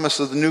grand promise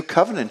of the new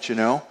covenant,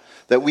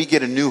 that we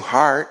get a new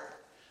heart.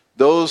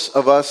 Those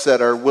of us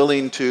that are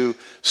willing to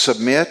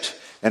submit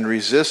and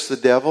resist the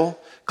devil,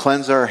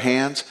 cleanse our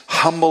hands,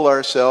 humble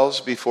ourselves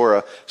before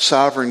a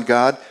sovereign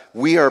God,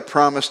 we are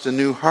promised a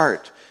new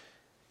heart.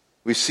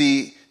 We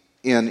see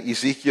in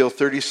Ezekiel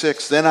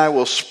 36, "Then I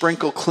will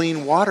sprinkle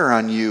clean water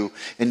on you,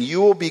 and you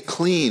will be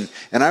clean,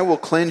 and I will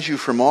cleanse you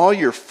from all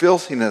your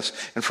filthiness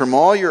and from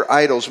all your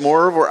idols.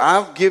 Moreover,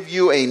 I'll give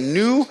you a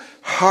new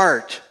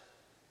heart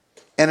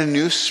and a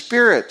new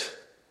spirit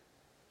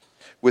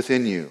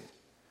within you.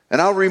 And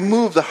I'll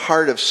remove the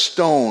heart of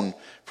stone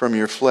from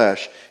your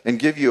flesh and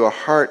give you a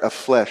heart of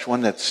flesh,"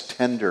 one that's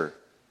tender,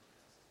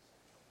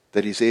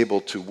 that he's able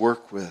to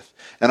work with.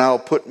 "And I'll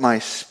put my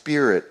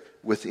spirit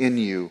within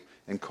you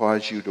and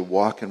cause you to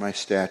walk in my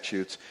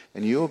statutes,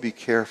 and you will be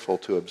careful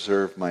to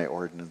observe my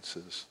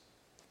ordinances."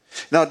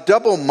 Now,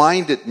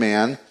 double-minded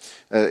man,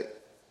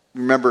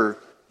 remember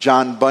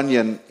John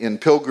Bunyan in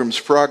Pilgrim's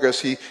Progress,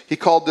 he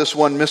called this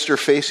one Mr.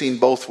 Facing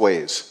Both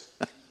Ways.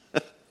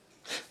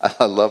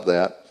 I love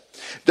that.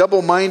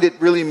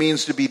 Double-minded really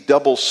means to be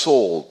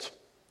double-souled.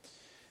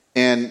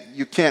 And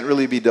you can't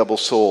really be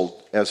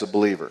double-souled as a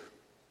believer.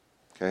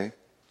 Okay?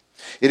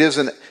 It is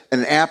an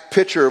apt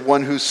picture of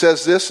one who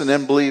says this and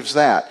then believes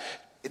that.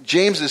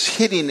 James is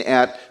hitting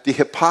at the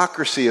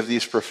hypocrisy of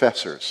these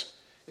professors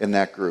in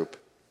that group.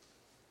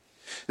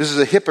 This is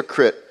a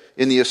hypocrite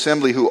in the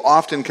assembly who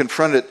often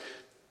confronted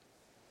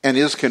and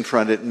is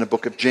confronted in the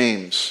book of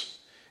James.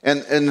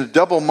 And the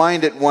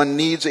double-minded one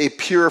needs a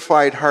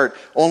purified heart.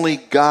 Only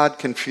God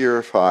can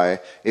purify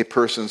a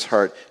person's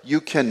heart.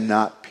 You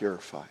cannot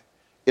purify.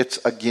 It's,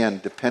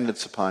 again,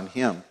 dependence upon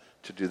him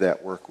to do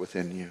that work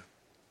within you.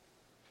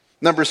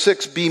 Number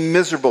 6, be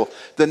miserable.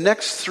 The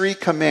next 3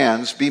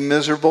 commands, be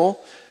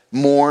miserable,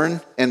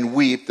 mourn, and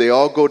weep, they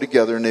all go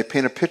together, and they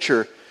paint a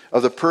picture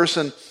of the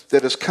person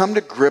that has come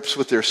to grips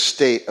with their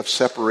state of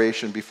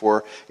separation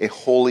before a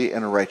holy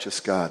and a righteous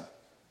God.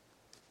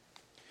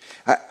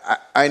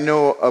 I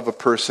know of a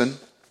person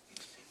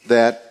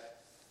that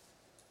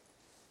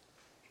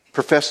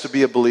professed to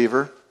be a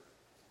believer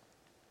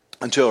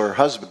until her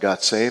husband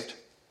got saved,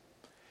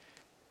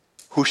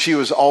 who she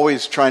was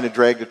always trying to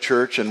drag to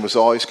church and was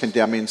always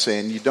condemning,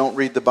 saying, you don't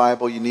read the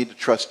Bible, you need to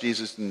trust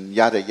Jesus, and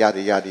yada,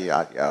 yada, yada,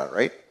 yada, yada,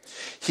 right?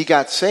 He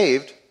got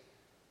saved,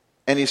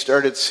 and he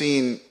started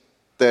seeing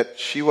that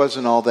she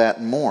wasn't all that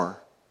and more,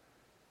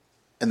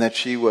 and that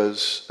she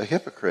was a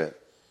hypocrite.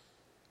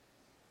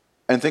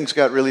 And things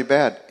got really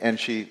bad, and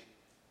she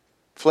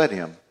fled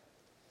him,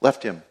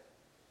 left him,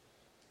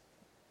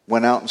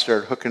 went out and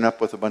started hooking up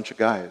with a bunch of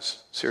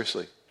guys.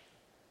 Seriously.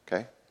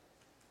 Okay?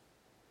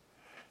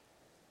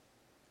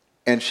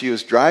 And she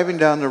was driving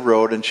down the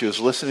road, and she was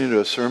listening to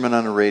a sermon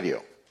on the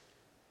radio.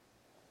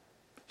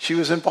 She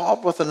was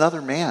involved with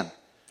another man.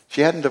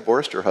 She hadn't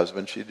divorced her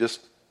husband. She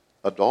just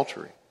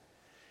adultery.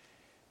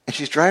 And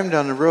she's driving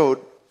down the road,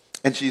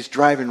 and she's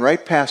driving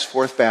right past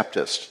Fourth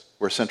Baptist,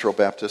 where Central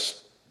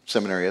Baptist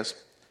Seminary is.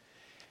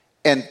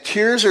 And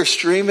tears are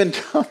streaming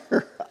down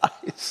her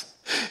eyes.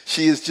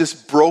 She is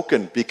just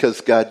broken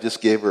because God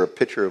just gave her a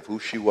picture of who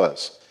she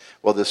was.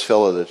 Well, this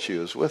fellow that she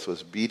was with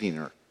was beating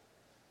her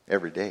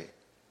every day.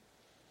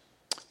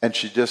 And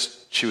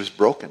she was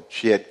broken.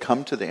 She had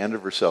come to the end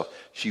of herself.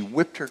 She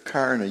whipped her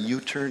car in a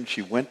U-turn.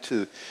 She went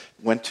to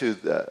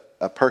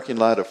a parking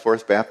lot of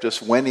Fourth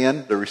Baptist, went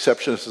in, the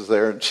receptionist was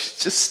there, and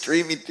she's just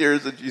streaming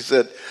tears, and she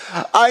said,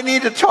 I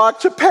need to talk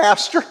to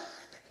Pastor.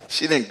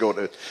 She didn't go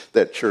to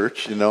that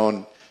church, and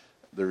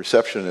the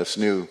receptionist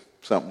knew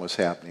something was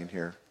happening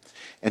here.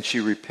 And she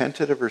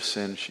repented of her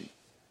sin. She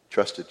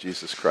trusted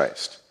Jesus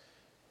Christ.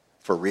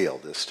 For real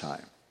this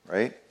time,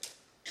 right?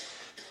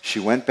 She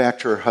went back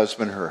to her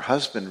husband. Her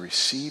husband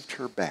received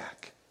her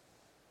back.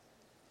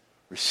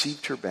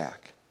 Received her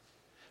back.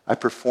 I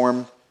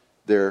performed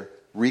their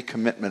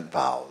recommitment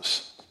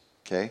vows.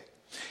 Okay?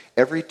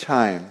 Every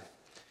time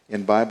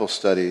in Bible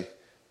study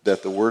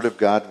that the Word of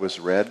God was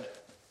read,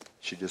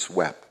 she just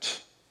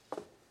wept.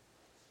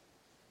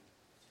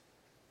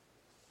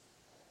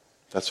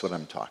 That's what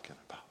I'm talking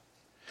about.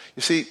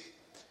 You see,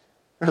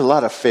 there's a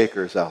lot of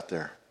fakers out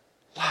there.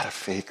 A lot of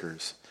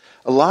fakers.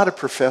 A lot of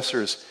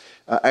professors.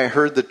 I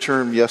heard the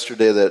term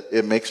yesterday that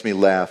it makes me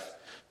laugh.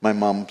 My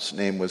mom's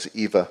name was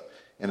Eva,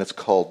 and it's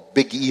called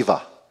Big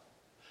Eva.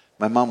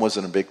 My mom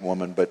wasn't a big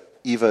woman, but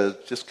Eva is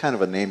just kind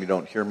of a name you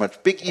don't hear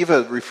much. Big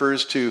Eva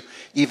refers to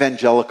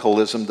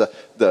evangelicalism,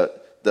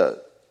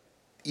 the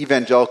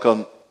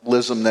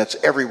evangelicalism that's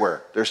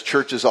everywhere. There's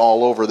churches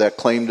all over that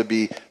claim to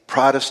be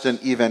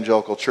Protestant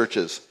evangelical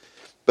churches,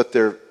 but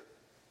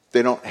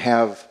they don't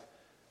have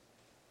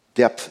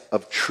depth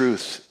of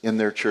truth in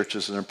their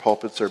churches, and their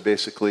pulpits are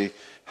basically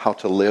how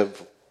to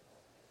live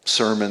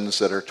sermons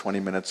that are 20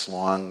 minutes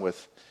long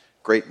with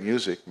great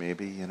music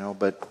maybe,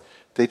 but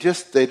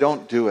they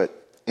don't do it.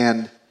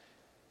 And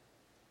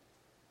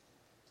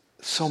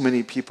so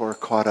many people are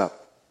caught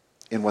up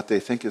in what they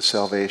think is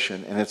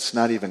salvation, and it's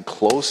not even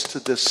close to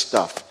this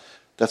stuff.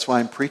 That's why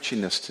I'm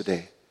preaching this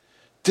today.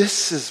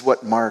 This is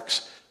what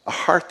marks a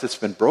heart that's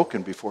been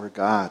broken before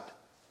God.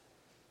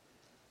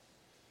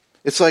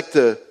 It's like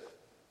the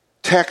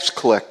tax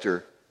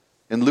collector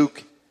in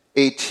Luke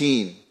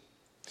 18.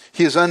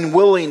 He is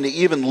unwilling to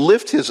even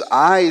lift his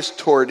eyes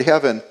toward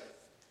heaven,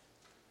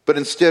 but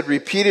instead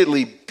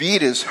repeatedly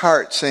beat his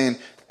heart, saying,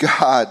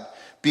 God,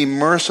 be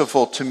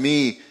merciful to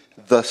me,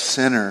 the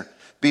sinner.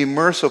 Be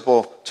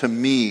merciful to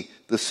me,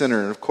 the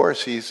sinner. And of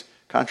course, he's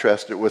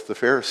contrasted with the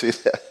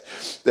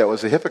Pharisee that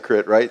was a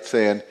hypocrite, right?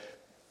 Saying,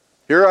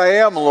 here I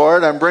am,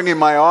 Lord, I'm bringing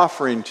my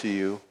offering to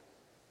you.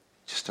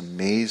 Just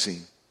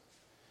amazing.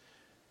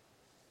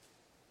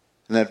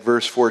 And that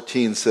verse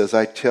 14 says,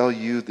 I tell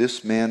you,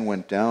 this man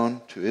went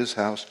down to his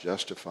house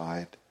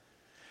justified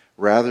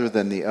rather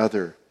than the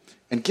other.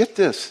 And get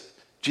this,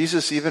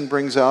 Jesus even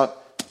brings out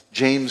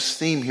James'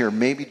 theme here.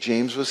 Maybe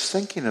James was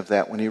thinking of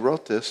that when he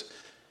wrote this.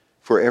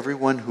 For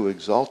everyone who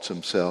exalts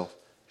himself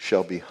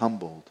shall be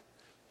humbled,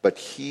 but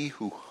he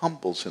who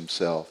humbles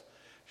himself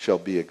shall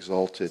be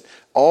exalted.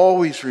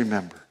 Always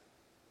remember,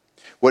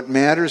 what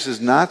matters is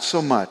not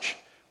so much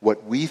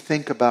what we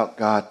think about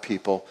God,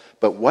 people,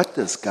 but what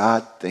does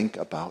God think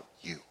about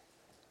you?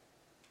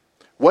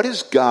 What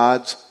is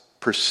God's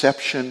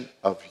perception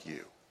of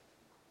you?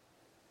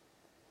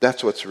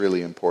 That's what's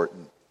really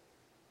important.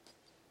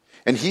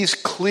 And he's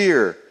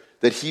clear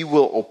that he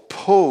will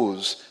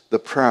oppose the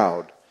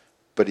proud,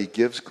 but he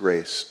gives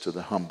grace to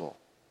the humble.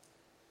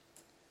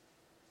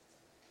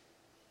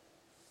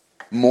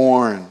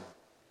 Mourn.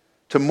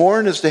 To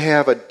mourn is to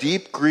have a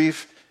deep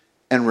grief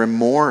and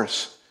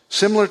remorse,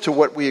 similar to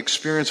what we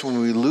experience when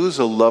we lose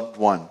a loved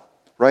one,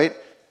 right?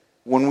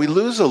 When we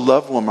lose a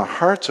loved one, our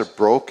hearts are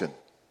broken.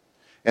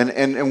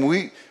 And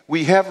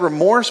we have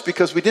remorse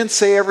because we didn't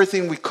say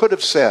everything we could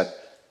have said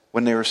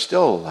when they were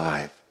still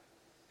alive.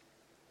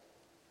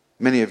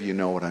 Many of you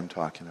know what I'm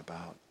talking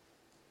about.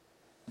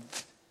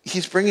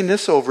 He's bringing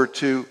this over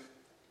to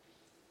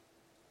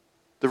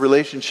the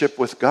relationship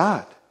with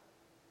God.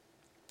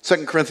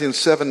 2 Corinthians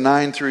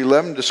 7:9 through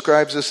 11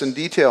 describes this in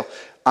detail.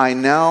 I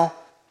now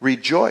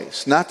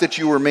rejoice, not that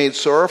you were made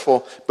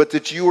sorrowful, but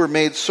that you were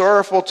made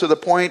sorrowful to the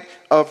point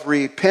of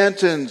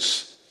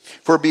repentance.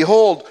 For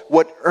behold,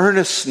 what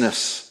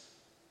earnestness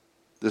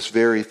this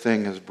very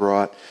thing has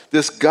brought.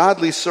 This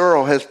godly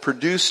sorrow has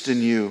produced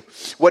in you.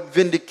 What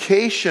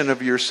vindication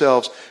of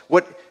yourselves,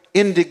 what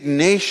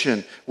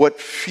indignation, what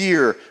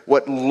fear,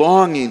 what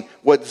longing,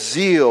 what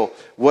zeal,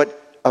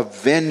 what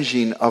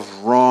avenging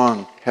of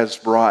wrong has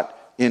brought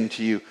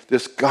into you.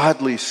 This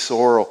godly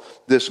sorrow,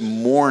 this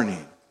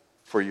mourning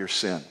for your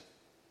sin.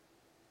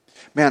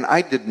 Man,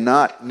 I did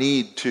not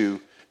need to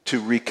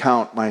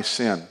recount my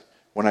sin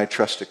when I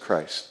trusted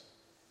Christ.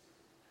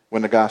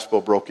 When the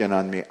gospel broke in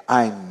on me,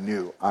 I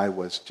knew I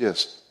was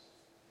just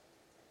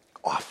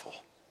awful.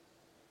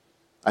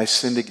 I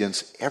sinned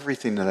against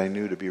everything that I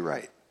knew to be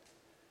right.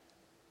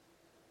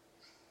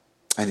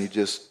 And he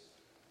just,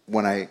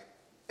 when I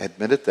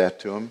admitted that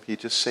to him, he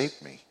just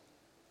saved me.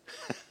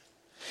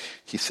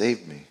 He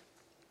saved me.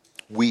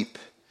 Weep.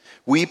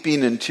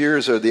 Weeping and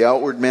tears are the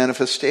outward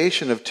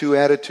manifestation of two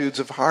attitudes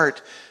of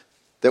heart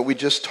that we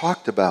just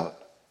talked about.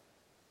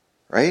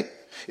 Right?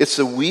 It's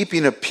the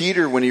weeping of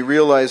Peter when he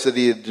realized that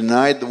he had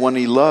denied the one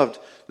he loved.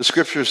 The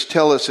scriptures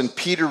tell us, and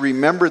Peter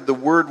remembered the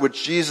word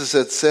which Jesus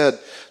had said,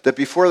 that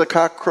before the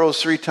cock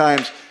crows 3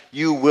 times,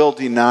 you will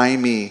deny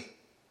me.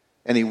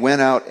 And he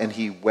went out and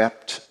he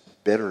wept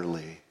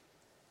bitterly.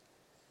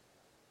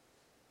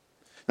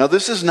 Now,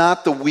 this is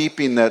not the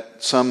weeping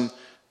that some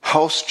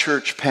house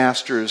church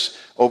pastors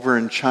over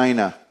in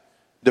China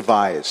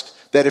devised.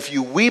 That if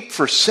you weep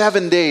for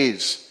 7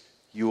 days,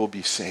 you will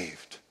be saved.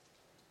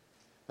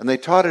 And they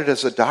taught it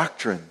as a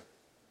doctrine.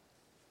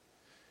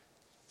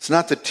 It's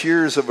not the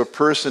tears of a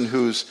person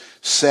who's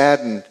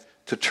saddened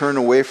to turn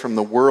away from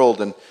the world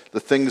and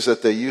the things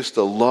that they used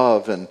to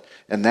love, and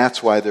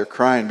that's why they're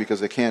crying, because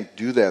they can't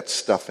do that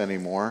stuff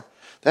anymore.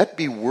 That'd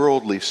be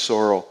worldly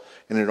sorrow,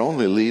 and it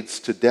only leads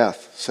to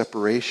death,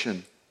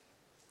 separation.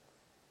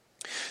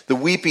 The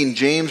weeping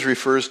James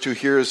refers to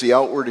here is the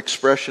outward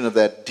expression of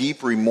that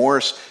deep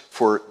remorse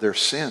for their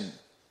sin.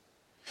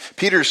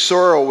 Peter's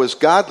sorrow was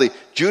godly.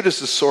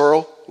 Judas'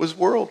 sorrow was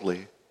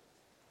worldly,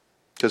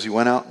 because he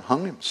went out and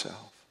hung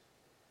himself.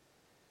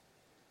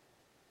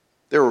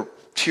 There were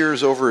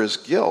tears over his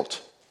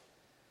guilt,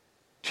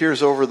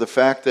 tears over the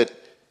fact that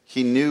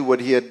he knew what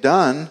he had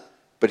done,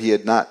 but he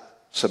had not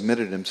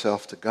submitted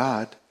himself to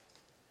God,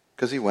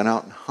 because he went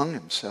out and hung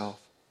himself.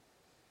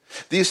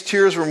 These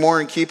tears were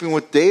more in keeping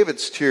with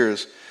David's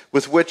tears,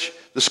 with which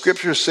the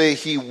scriptures say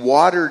he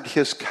watered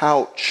his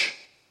couch.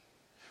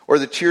 Or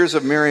the tears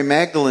of Mary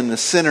Magdalene, the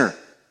sinner,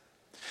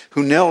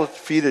 who knelt at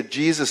the feet of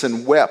Jesus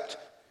and wept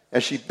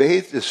as she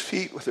bathed his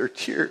feet with her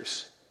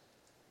tears.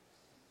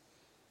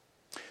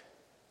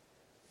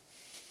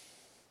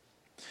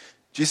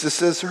 Jesus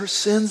says her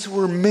sins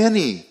were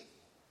many,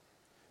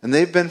 and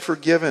they've been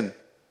forgiven.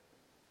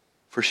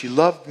 For she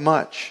loved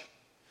much,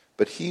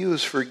 but he who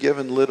is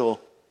forgiven little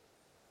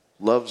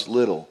loves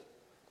little.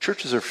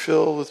 Churches are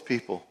filled with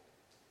people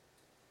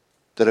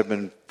that have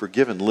been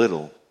forgiven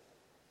little,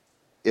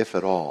 if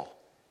at all.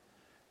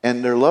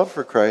 And their love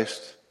for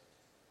Christ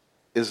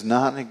is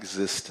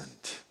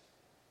non-existent,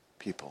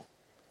 people.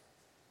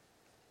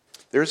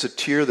 There's a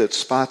tear that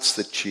spots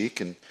the cheek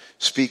and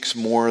speaks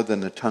more than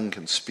the tongue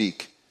can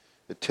speak.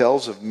 It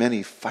tells of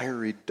many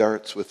fiery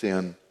darts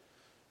within,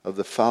 of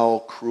the foul,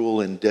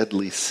 cruel, and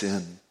deadly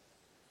sin.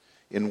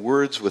 In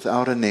words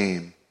without a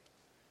name,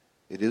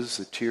 it is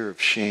the tear of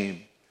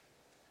shame.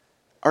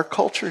 Our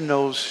culture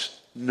knows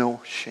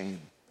no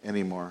shame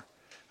anymore.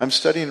 I'm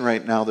studying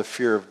right now the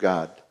fear of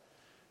God.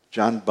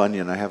 John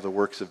Bunyan, I have the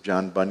works of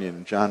John Bunyan.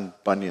 And John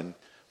Bunyan,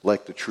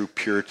 like the true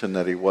Puritan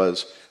that he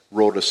was,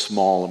 wrote a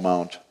small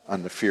amount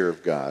on the fear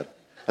of God.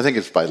 I think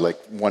it's by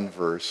like one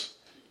verse,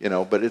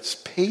 but it's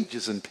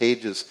pages and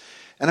pages.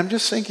 And I'm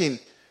just thinking,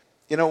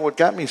 what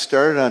got me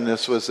started on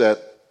this was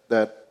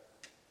that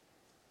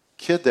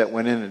kid that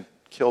went in and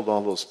killed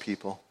all those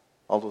people,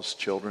 all those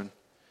children.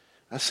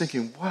 I was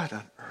thinking, what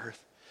on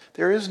earth?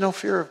 There is no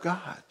fear of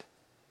God.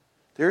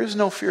 There is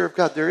no fear of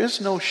God. There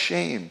is no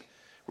shame.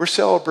 We're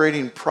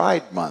celebrating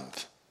Pride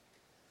Month.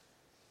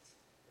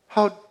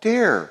 How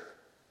dare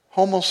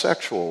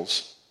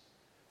homosexuals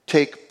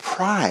take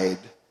pride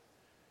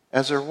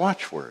as their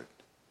watchword,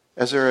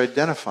 as their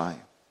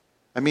identifying?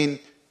 I mean,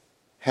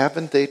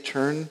 haven't they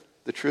turned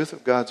the truth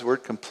of God's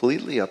word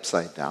completely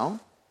upside down?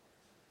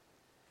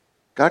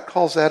 God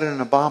calls that an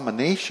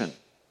abomination,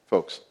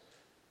 folks.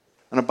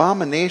 An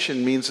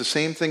abomination means the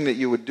same thing that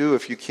you would do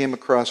if you came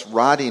across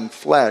rotting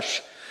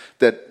flesh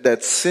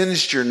that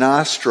singed your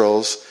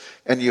nostrils,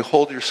 and you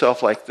hold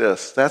yourself like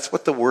this. That's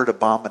what the word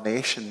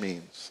abomination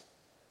means.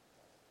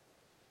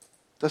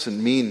 It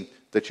doesn't mean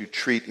that you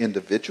treat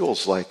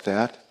individuals like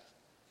that,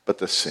 but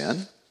the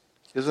sin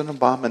is an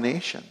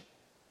abomination.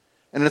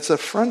 And it's an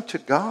affront to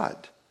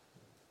God.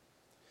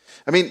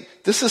 I mean,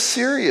 this is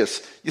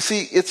serious. You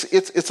see,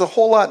 it's a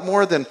whole lot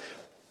more than,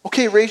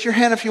 okay, raise your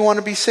hand if you want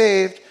to be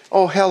saved.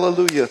 Oh,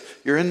 hallelujah,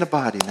 you're in the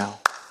body now.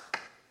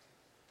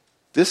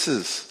 This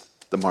is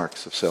the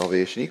marks of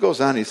salvation. He goes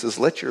on, he says,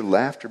 let your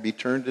laughter be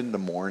turned into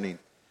mourning.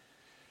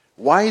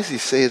 Why does he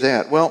say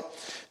that? Well,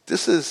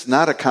 this is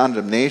not a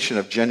condemnation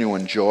of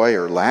genuine joy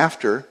or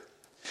laughter,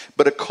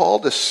 but a call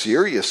to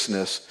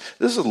seriousness.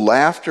 This is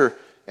laughter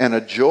and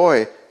a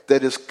joy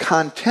that is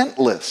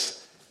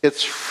contentless.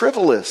 It's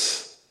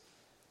frivolous.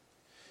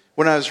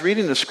 When I was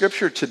reading the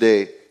scripture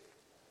today,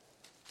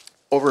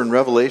 over in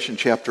Revelation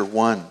chapter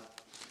 1,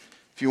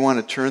 if you want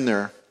to turn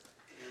there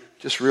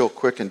just real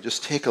quick and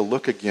just take a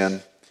look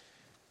again,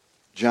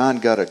 John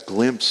got a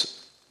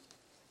glimpse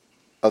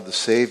of the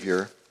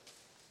Savior.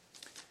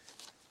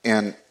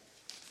 And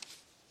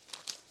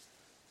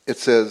it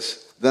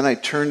says, then I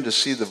turned to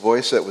see the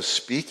voice that was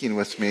speaking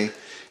with me,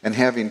 and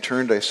having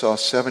turned, I saw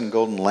 7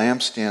 golden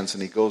lampstands,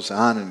 and he goes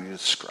on and he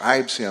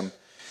describes him.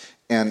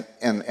 And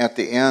at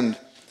the end,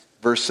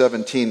 verse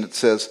 17, it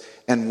says,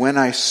 and when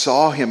I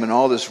saw him in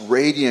all this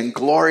radiant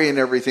glory and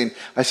everything,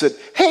 I said,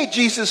 hey,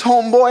 Jesus,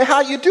 homeboy,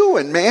 how you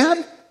doing,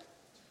 man?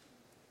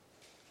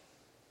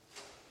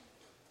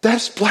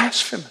 That's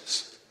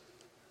blasphemous.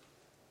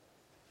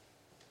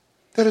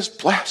 That is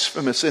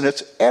blasphemous, and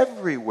it's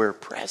everywhere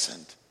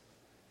present.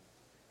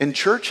 In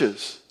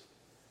churches,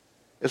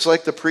 it's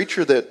like the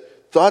preacher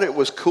that thought it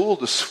was cool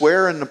to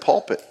swear in the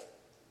pulpit.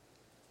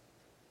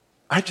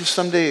 I just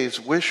some days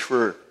wish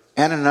for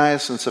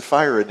Ananias and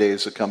Sapphira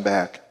days to come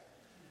back.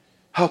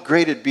 How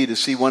great it'd be to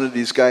see one of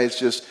these guys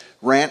just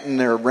ranting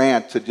their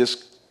rant to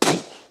just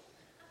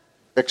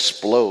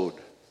explode.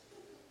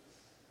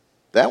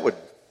 That would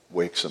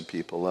wake some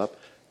people up.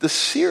 The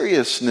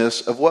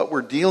seriousness of what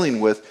we're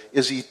dealing with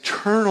is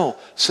eternal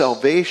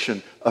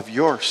salvation of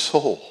your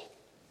soul.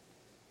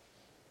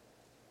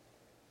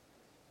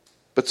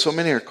 But so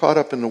many are caught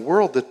up in the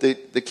world that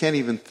they can't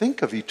even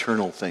think of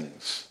eternal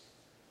things.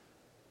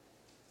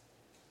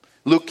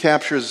 Luke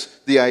captures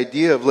the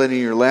idea of letting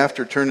your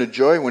laughter turn to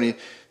joy when he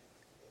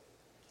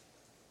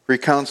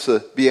recounts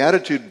the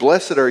beatitude,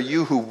 blessed are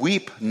you who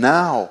weep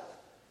now,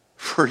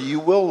 for you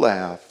will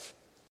laugh.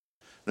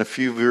 And a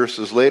few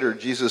verses later,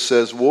 Jesus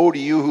says, woe to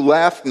you who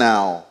laugh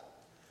now,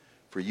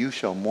 for you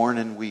shall mourn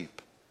and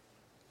weep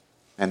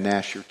and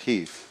gnash your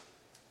teeth.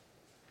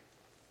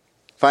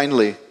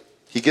 Finally,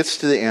 he gets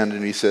to the end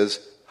and he says,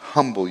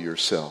 humble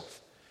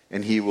yourself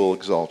and he will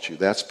exalt you.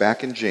 That's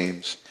back in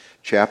James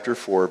chapter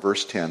 4,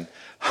 verse 10.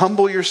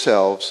 Humble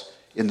yourselves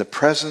in the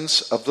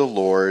presence of the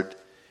Lord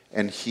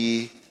and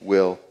he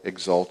will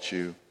exalt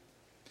you.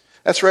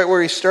 That's right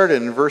where he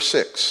started in verse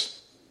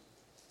 6.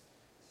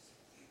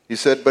 He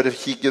said, but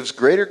if he gives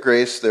greater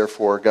grace,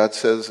 therefore, God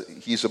says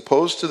he's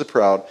opposed to the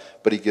proud,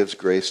 but he gives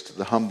grace to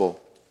the humble.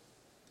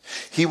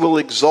 He will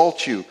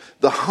exalt you,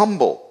 the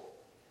humble.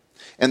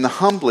 And the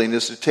humbling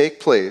is to take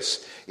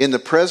place in the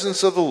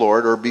presence of the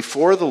Lord or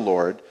before the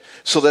Lord,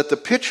 so that the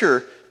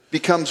picture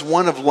becomes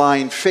one of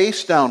lying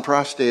face down,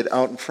 prostrate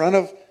out in front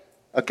of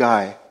a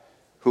guy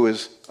who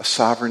is a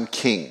sovereign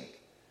king.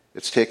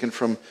 It's taken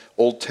from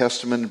Old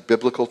Testament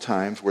biblical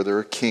times where there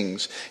are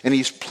kings. And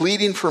he's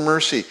pleading for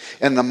mercy.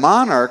 And the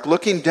monarch,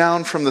 looking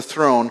down from the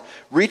throne,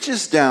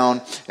 reaches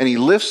down and he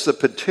lifts the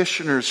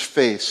petitioner's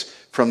face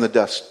from the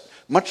dust.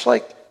 Much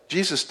like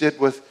Jesus did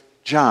with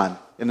John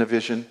in the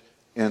vision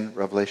in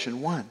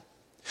Revelation 1.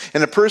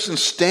 And a person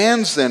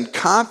stands then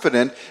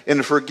confident in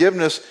the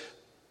forgiveness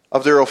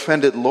of their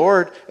offended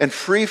Lord and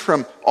free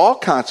from all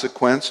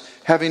consequence,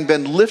 having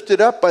been lifted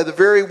up by the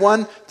very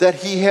one that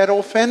he had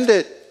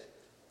offended.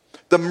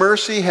 The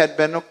mercy had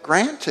been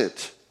granted.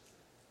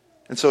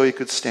 And so he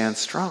could stand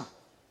strong.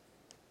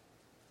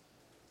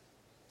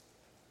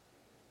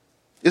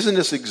 Isn't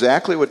this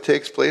exactly what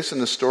takes place in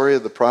the story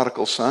of the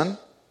prodigal son?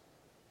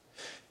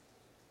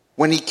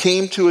 When he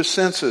came to his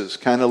senses,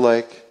 kind of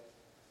like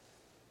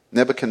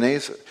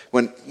Nebuchadnezzar.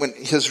 When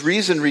his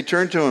reason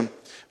returned to him.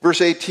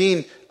 Verse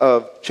 18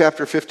 of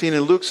chapter 15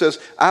 in Luke says,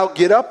 I'll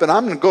get up and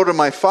I'm going to go to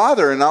my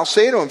father and I'll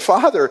say to him,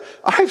 Father,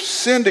 I've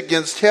sinned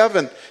against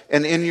heaven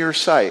and in your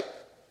sight.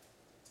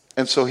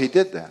 And so he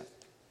did that.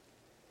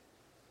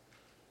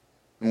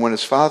 And when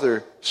his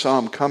father saw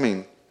him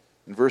coming,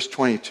 in verse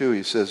 22,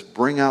 he says,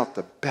 bring out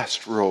the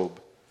best robe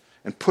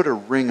and put a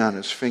ring on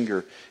his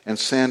finger and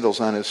sandals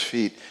on his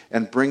feet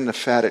and bring the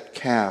fatted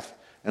calf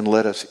and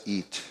let us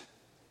eat.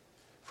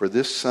 For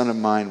this son of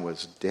mine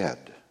was dead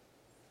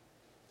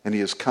and he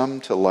has come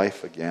to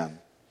life again.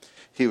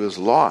 He was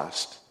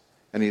lost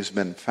and he's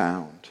been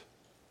found.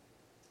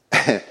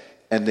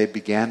 And they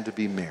began to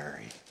be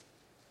merry.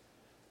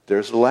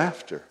 There's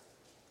laughter.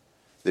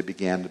 They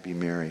began to be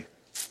merry.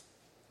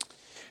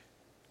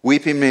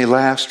 Weeping may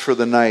last for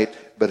the night,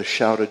 but a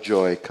shout of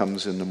joy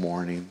comes in the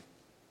morning.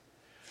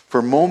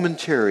 For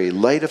momentary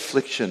light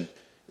affliction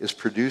is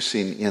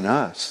producing in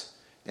us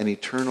an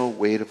eternal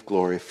weight of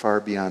glory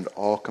far beyond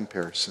all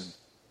comparison.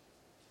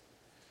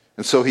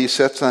 And so he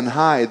sets on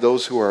high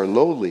those who are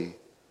lowly,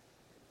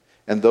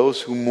 and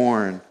those who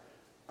mourn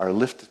are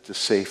lifted to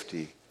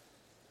safety.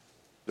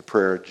 The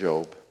prayer of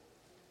Job.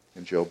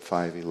 in Job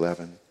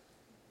 5:11.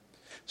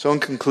 So in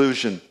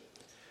conclusion,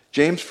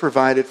 James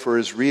provided for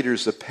his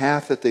readers the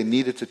path that they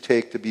needed to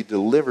take to be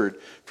delivered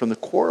from the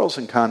quarrels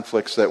and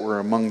conflicts that were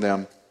among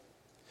them.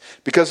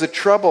 Because the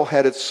trouble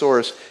had its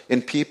source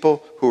in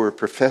people who were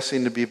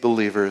professing to be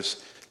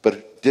believers,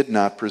 but did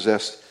not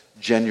possess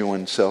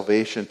genuine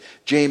salvation.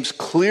 James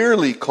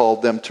clearly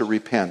called them to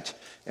repent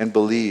and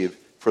believe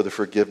for the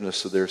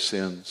forgiveness of their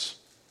sins.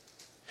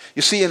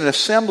 You see, in an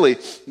assembly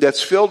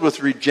that's filled with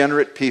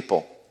regenerate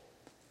people,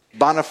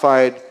 bona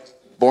fide,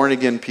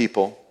 born-again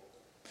people,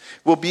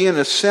 will be an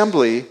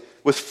assembly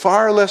with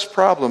far less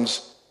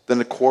problems than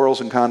the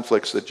quarrels and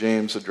conflicts that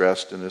James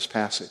addressed in this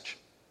passage.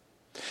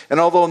 And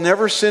although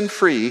never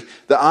sin-free,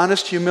 the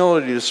honest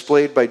humility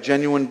displayed by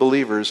genuine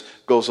believers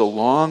goes a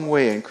long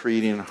way in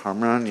creating a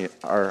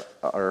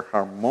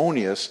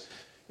harmonious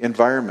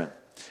environment.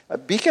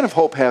 Beacon of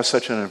Hope has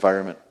such an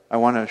environment. I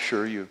want to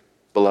assure you,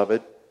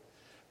 beloved.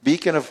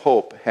 Beacon of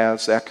Hope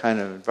has that kind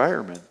of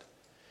environment.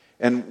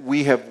 And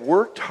we have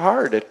worked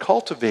hard at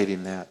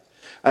cultivating that.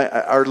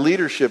 Our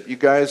leadership, you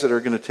guys that are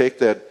going to take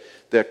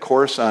that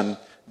course on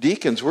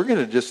deacons, we're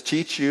going to just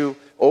teach you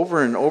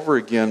over and over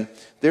again.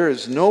 There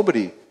is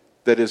nobody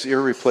that is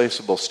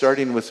irreplaceable,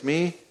 starting with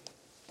me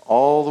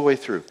all the way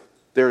through.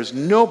 There is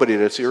nobody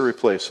that's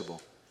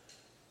irreplaceable.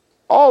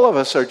 All of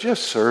us are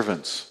just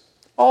servants.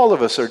 All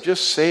of us are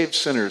just saved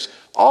sinners.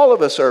 All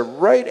of us are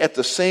right at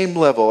the same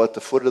level at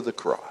the foot of the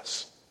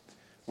cross.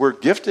 We're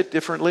gifted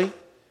differently,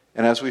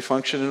 and as we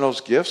function in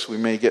those gifts, we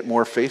may get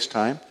more face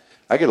time.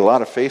 I get a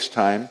lot of face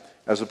time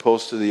as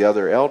opposed to the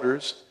other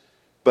elders,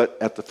 but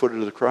at the foot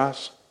of the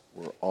cross,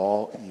 we're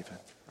all even,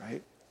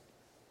 right?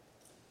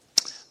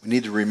 We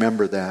need to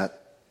remember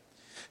that.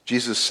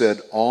 Jesus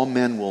said, "All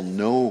men will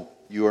know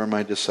you are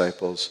my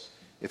disciples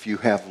if you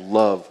have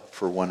love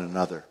for one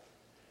another."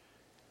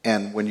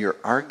 And when you're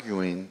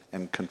arguing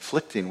and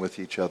conflicting with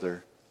each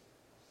other,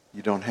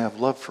 you don't have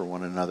love for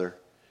one another,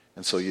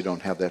 and so you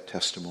don't have that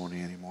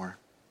testimony anymore.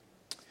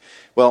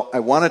 Well, I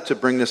wanted to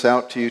bring this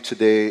out to you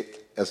today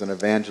as an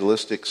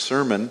evangelistic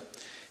sermon,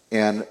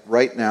 and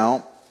right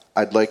now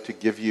I'd like to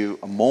give you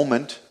a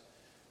moment,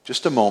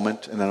 just a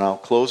moment, and then I'll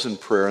close in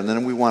prayer, and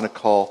then we want to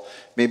call,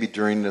 maybe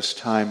during this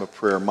time of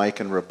prayer, Mike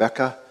and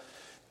Rebecca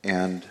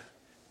and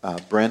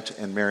Brent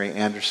and Mary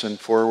Anderson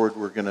forward.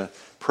 We're going to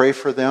pray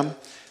for them,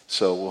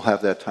 so we'll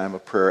have that time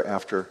of prayer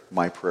after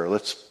my prayer.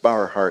 Let's bow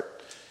our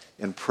heart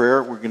in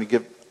prayer. We're going to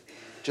give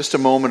just a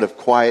moment of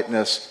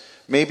quietness.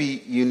 Maybe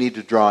you need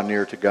to draw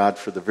near to God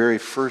for the very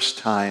first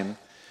time,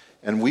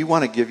 and we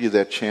want to give you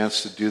that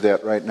chance to do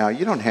that right now.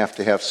 You don't have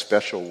to have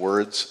special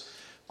words.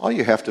 All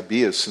you have to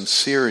be is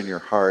sincere in your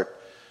heart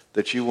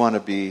that you want to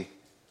be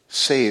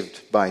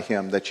saved by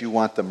Him, that you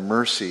want the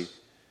mercy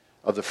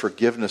of the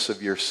forgiveness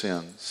of your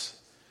sins.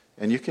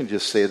 And you can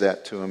just say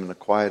that to Him in the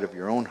quiet of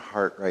your own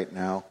heart right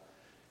now.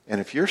 And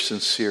if you're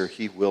sincere,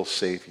 He will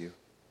save you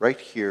right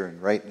here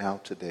and right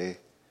now today.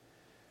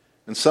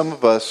 And some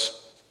of us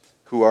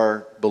who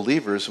are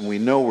believers, and we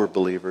know we're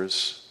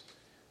believers,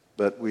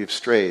 but we've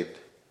strayed.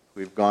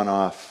 We've gone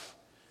off.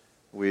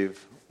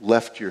 We've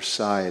left your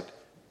side.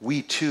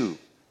 We too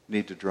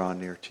need to draw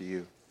near to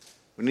you.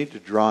 We need to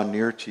draw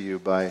near to you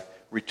by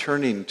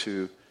returning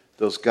to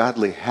those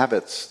godly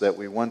habits that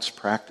we once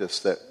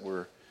practiced that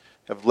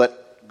have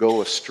let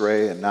go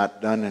astray and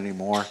not done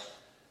anymore.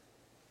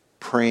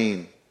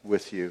 Praying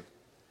with you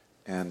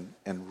and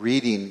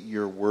reading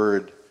your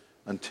word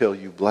until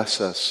you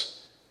bless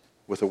us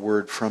with a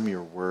word from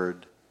your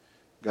word.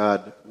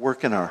 God,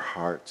 work in our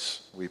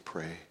hearts, we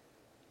pray.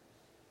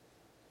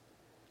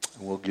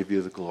 And we'll give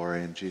you the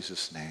glory in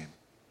Jesus' name.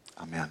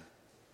 Amen.